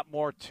there's a lot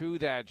more to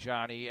that,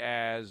 Johnny,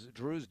 as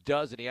Drew's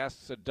does, and he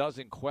asks a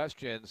dozen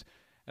questions,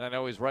 and I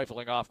know he's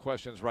rifling off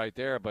questions right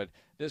there, but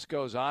this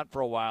goes on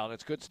for a while, and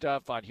it's good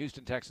stuff on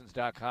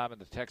HoustonTexans.com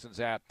and the Texans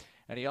app,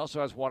 and he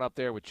also has one up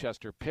there with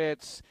Chester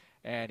Pitts,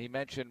 and he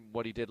mentioned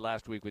what he did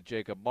last week with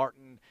Jacob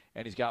Martin,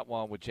 and he's got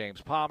one with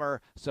James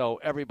Palmer, so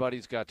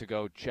everybody's got to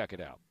go check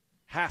it out.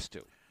 Has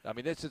to.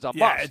 This is a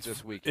must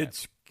this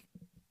weekend.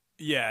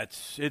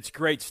 It's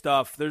great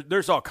stuff.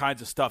 There's all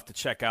kinds of stuff to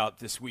check out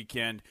this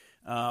weekend.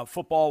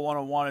 Football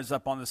 101 is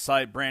up on the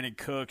site. Brandon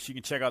Cooks. You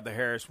can check out the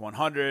Harris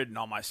 100 and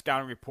all my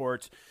scouting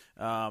reports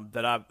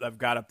that I've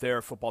got up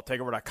there.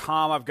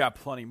 FootballTakeover.com. I've got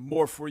plenty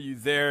more for you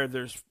there.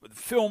 There's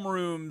film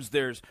rooms.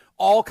 There's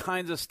all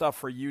kinds of stuff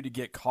for you to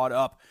get caught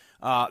up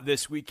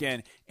this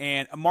weekend.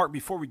 And Mark,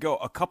 before we go,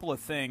 a couple of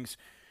things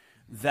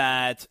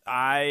that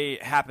I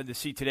happened to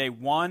see today.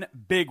 One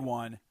big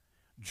one.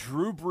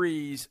 Drew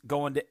Brees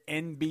going to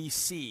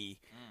NBC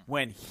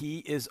when he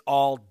is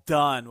all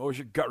done. What was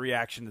your gut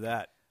reaction to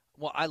that?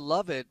 Well, I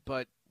love it,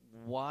 but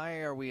why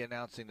are we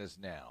announcing this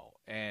now?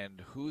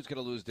 And who's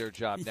going to lose their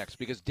job next?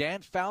 Because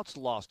Dan Fouts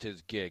lost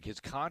his gig.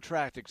 His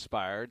contract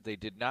expired. They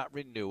did not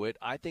renew it.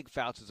 I think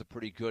Fouts is a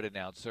pretty good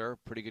announcer,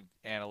 pretty good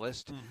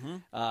analyst.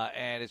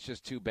 And it's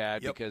just too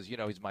bad because,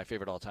 he's my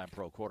favorite all-time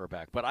pro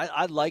quarterback. But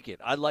I like it.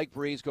 I like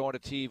Brees going to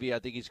TV. I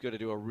think he's going to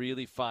do a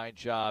really fine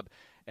job.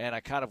 And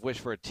I kind of wish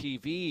from a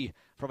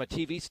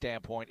TV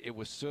standpoint, it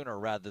was sooner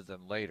rather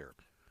than later.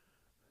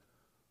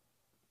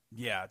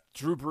 Yeah,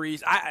 Drew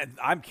Brees.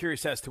 I'm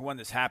curious as to when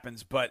this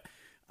happens, but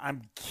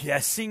I'm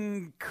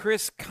guessing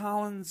Chris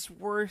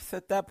Collinsworth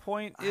at that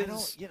point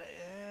is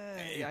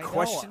a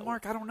question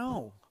mark. I don't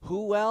know.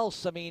 Who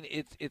else?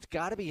 It's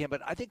got to be him,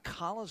 but I think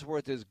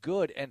Collinsworth is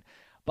good. And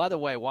by the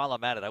way, while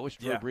I'm at it, I wish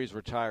Drew Brees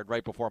retired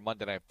right before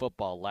Monday Night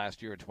Football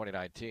last year in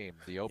 2019,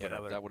 the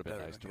opener. That would have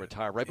been nice to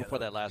retire right before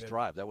that last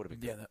drive. That would have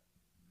been good.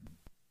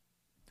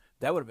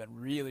 That would have been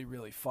really,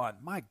 really fun.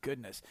 My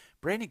goodness.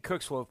 Brandon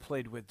Cooks will have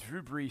played with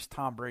Drew Brees,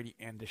 Tom Brady,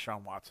 and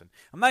Deshaun Watson.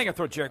 I'm not even going to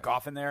throw Jared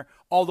Goff in there,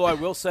 although I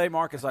will say,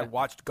 Mark, as I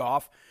watched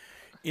Goff,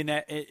 in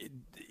that,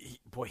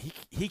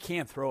 he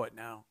can throw it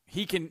now.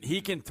 He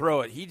can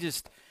throw it. He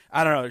just,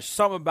 I don't know, there's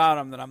something about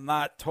him that I'm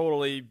not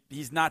totally –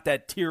 he's not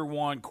that tier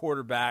 1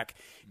 quarterback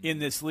in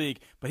this league,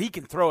 but he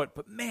can throw it.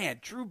 But, man,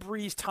 Drew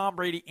Brees, Tom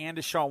Brady, and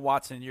Deshaun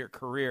Watson in your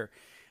career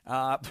 –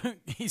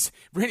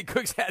 Brandon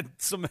Cooks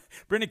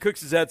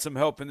has had some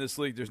help in this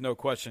league. There's no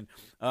question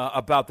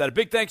about that. A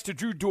big thanks to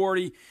Drew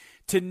Doherty,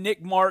 to Nick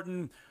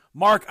Martin,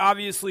 Mark,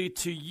 obviously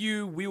to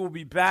you. We will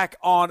be back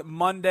on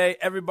Monday.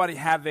 Everybody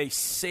have a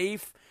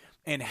safe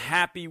and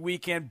happy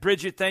weekend.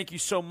 Bridget, thank you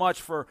so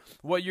much for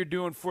what you're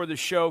doing for the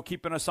show,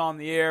 keeping us on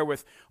the air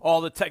with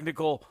all the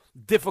technical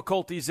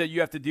difficulties that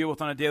you have to deal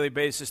with on a daily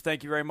basis.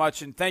 Thank you very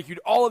much, and thank you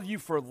to all of you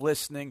for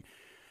listening.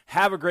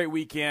 Have a great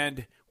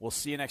weekend. We'll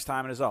see you next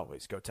time, and as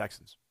always, go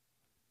Texans.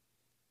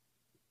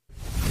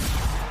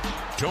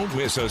 Don't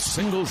miss a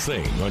single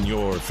thing on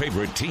your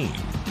favorite team.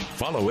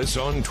 Follow us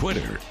on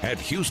Twitter at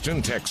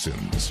Houston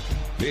Texans.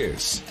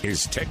 This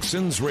is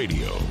Texans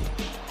Radio.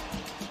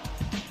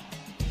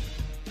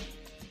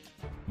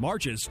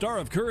 March's Star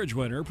of Courage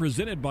winner,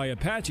 presented by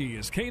Apache,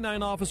 is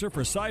K-9 Officer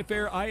for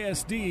Cy-Fair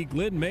ISD,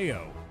 Glenn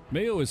Mayo.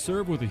 Mayo has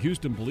served with the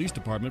Houston Police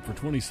Department for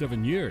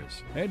 27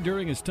 years, and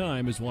during his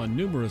time has won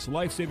numerous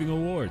life-saving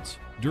awards.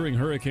 During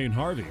Hurricane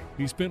Harvey,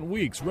 he spent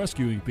weeks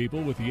rescuing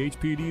people with the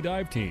HPD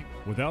dive team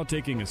without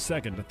taking a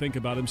second to think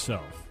about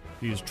himself.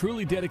 He has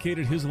truly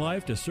dedicated his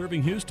life to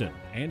serving Houston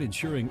and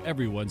ensuring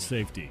everyone's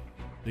safety.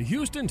 The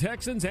Houston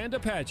Texans and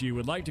Apache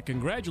would like to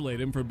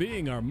congratulate him for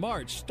being our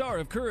March Star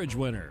of Courage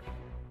winner.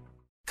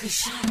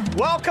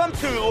 Welcome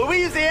to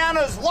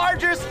Louisiana's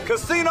largest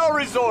casino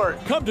resort.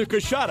 Come to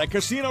Coshada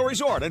Casino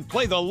Resort and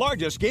play the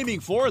largest gaming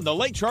floor in the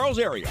Lake Charles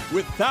area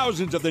with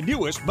thousands of the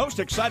newest, most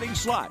exciting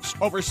slots,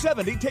 over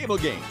 70 table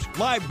games,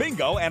 live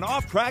bingo and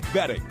off-track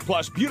betting,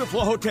 plus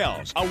beautiful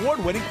hotels,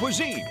 award-winning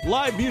cuisine,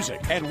 live music,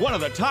 and one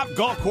of the top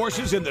golf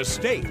courses in the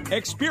state.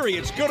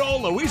 Experience good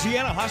old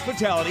Louisiana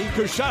hospitality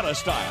Coshada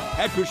style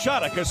at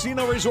Coshada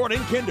Casino Resort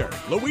in Kinder,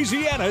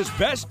 Louisiana's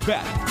best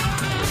bet.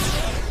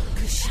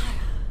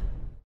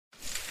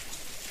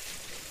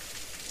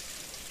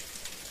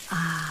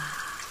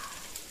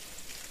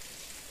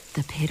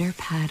 The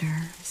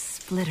pitter-patter,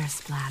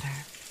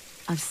 splitter-splatter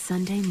of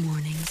Sunday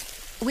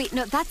mornings. Wait,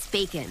 no, that's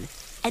bacon.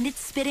 And it's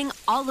spitting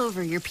all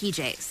over your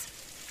PJs.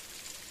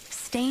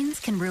 Stains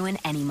can ruin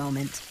any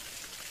moment.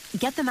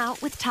 Get them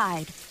out with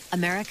Tide,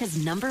 America's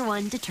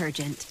 #1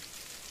 detergent.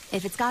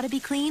 If it's gotta be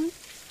clean,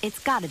 it's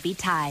gotta be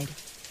Tide.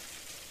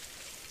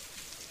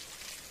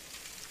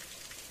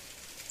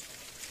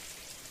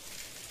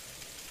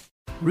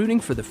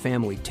 Rooting for the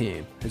family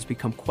team has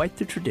become quite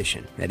the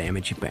tradition at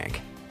Amegy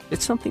Bank.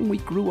 It's something we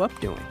grew up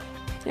doing,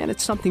 and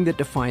it's something that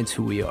defines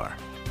who we are.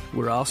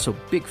 We're also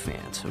big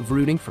fans of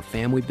rooting for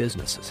family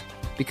businesses,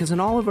 because in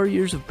all of our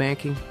years of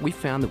banking, we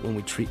found that when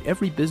we treat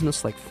every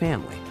business like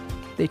family,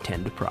 they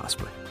tend to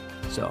prosper.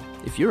 So,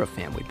 if you're a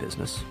family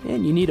business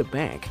and you need a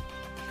bank,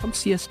 come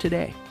see us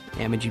today.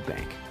 Amegy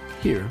Bank.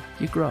 Here,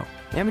 you grow.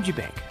 Amegy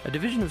Bank, a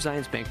division of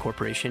Zions Bank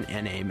Corporation,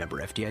 N.A., member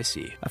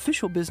FDIC.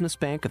 Official business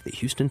bank of the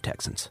Houston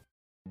Texans.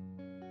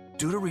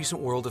 Due to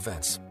recent world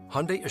events,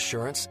 Hyundai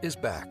Assurance is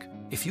back.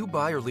 If you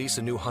buy or lease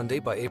a new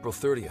Hyundai by April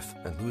 30th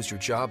and lose your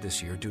job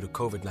this year due to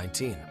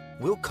COVID-19,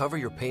 we'll cover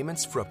your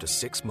payments for up to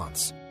 6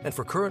 months. And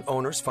for current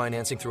owners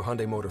financing through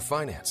Hyundai Motor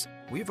Finance,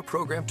 we have a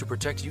program to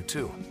protect you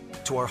too.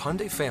 To our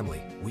Hyundai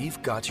family, we've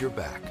got your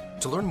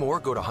back. To learn more,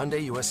 go to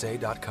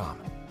HyundaiUSA.com.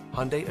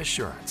 Hyundai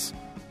Assurance.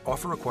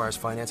 Offer requires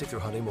financing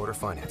through Hyundai Motor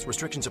Finance.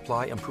 Restrictions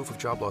apply and proof of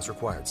job loss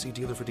required. See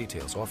dealer for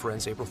details. Offer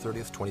ends April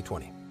 30th,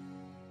 2020.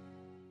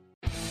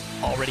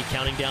 Already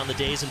counting down the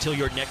days until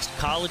your next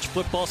college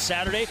football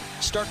Saturday?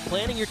 Start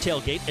planning your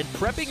tailgate and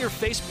prepping your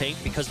face paint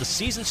because the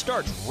season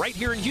starts right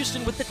here in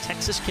Houston with the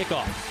Texas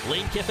Kickoff.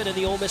 Lane Kiffin and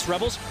the Ole Miss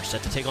Rebels are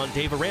set to take on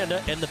Dave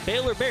Aranda and the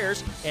Baylor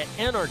Bears at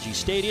NRG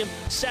Stadium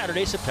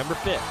Saturday, September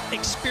 5th.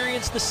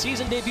 Experience the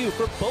season debut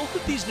for both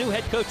of these new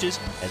head coaches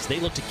as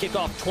they look to kick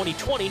off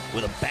 2020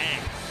 with a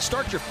bang.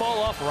 Start your fall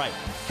off right.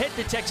 Head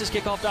to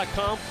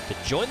TexasKickoff.com to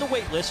join the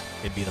wait list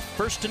and be the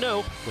first to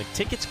know when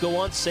tickets go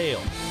on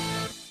sale.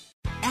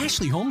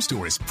 Ashley Home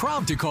Store is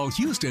proud to call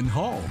Houston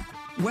home.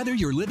 Whether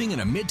you're living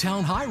in a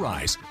midtown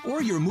high-rise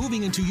or you're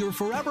moving into your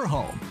forever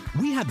home,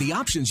 we have the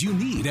options you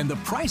need and the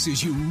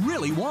prices you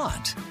really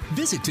want.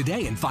 Visit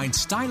today and find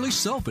stylish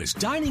sofas,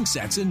 dining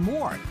sets, and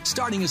more,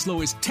 starting as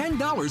low as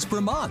 $10 per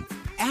month.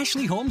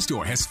 Ashley Home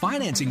Store has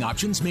financing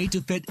options made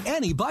to fit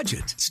any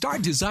budget.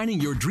 Start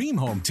designing your dream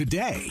home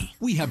today.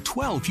 We have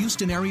 12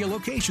 Houston area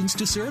locations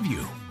to serve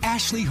you.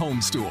 Ashley Home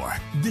Store.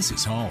 This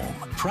is home.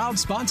 Proud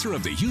sponsor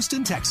of the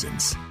Houston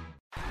Texans.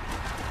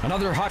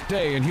 Another hot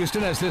day in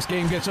Houston as this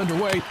game gets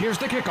underway. Here's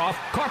the kickoff,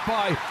 caught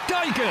by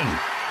Daikin.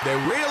 They're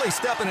really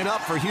stepping it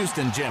up for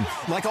Houston, Jim.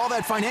 Like all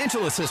that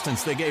financial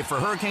assistance they gave for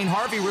Hurricane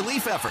Harvey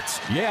relief efforts.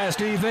 Yeah,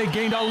 Steve, they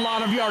gained a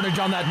lot of yardage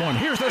on that one.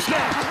 Here's the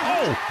snap.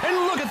 Oh, and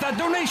look at that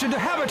donation to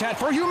Habitat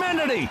for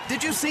Humanity.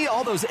 Did you see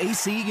all those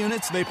AC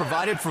units they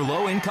provided for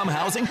low-income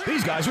housing?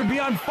 These guys would be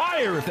on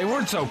fire if they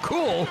weren't so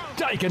cool.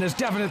 Daikin is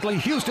definitely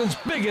Houston's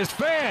biggest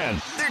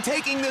fan. They're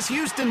taking this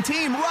Houston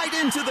team right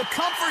into the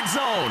comfort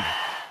zone.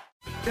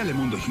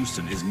 Telemundo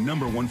Houston is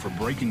 #1 for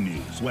breaking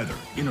news, weather,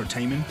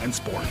 entertainment, and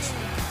sports.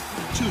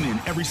 Tune in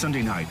every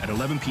Sunday night at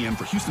 11 p.m.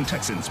 for Houston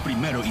Texans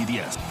Primero y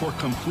 10 for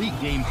complete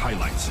game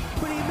highlights,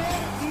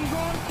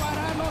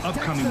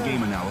 upcoming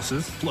game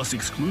analysis, plus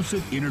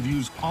exclusive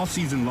interviews all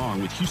season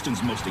long with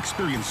Houston's most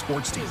experienced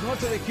sports team.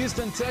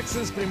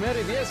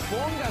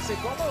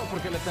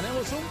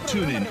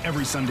 Tune in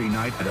every Sunday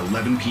night at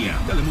 11 p.m.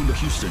 Telemundo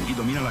Houston y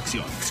Domina la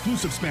Acción,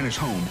 exclusive Spanish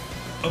home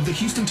of the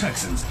Houston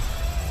Texans.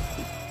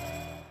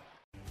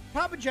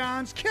 Papa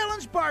John's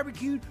Killen's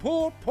Barbecued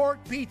Pulled Pork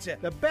Pizza.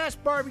 The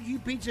best barbecue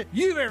pizza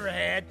you've ever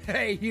had.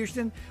 Hey,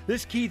 Houston,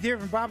 this is Keith here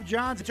from Papa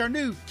John's. It's our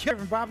new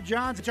Papa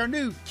John's.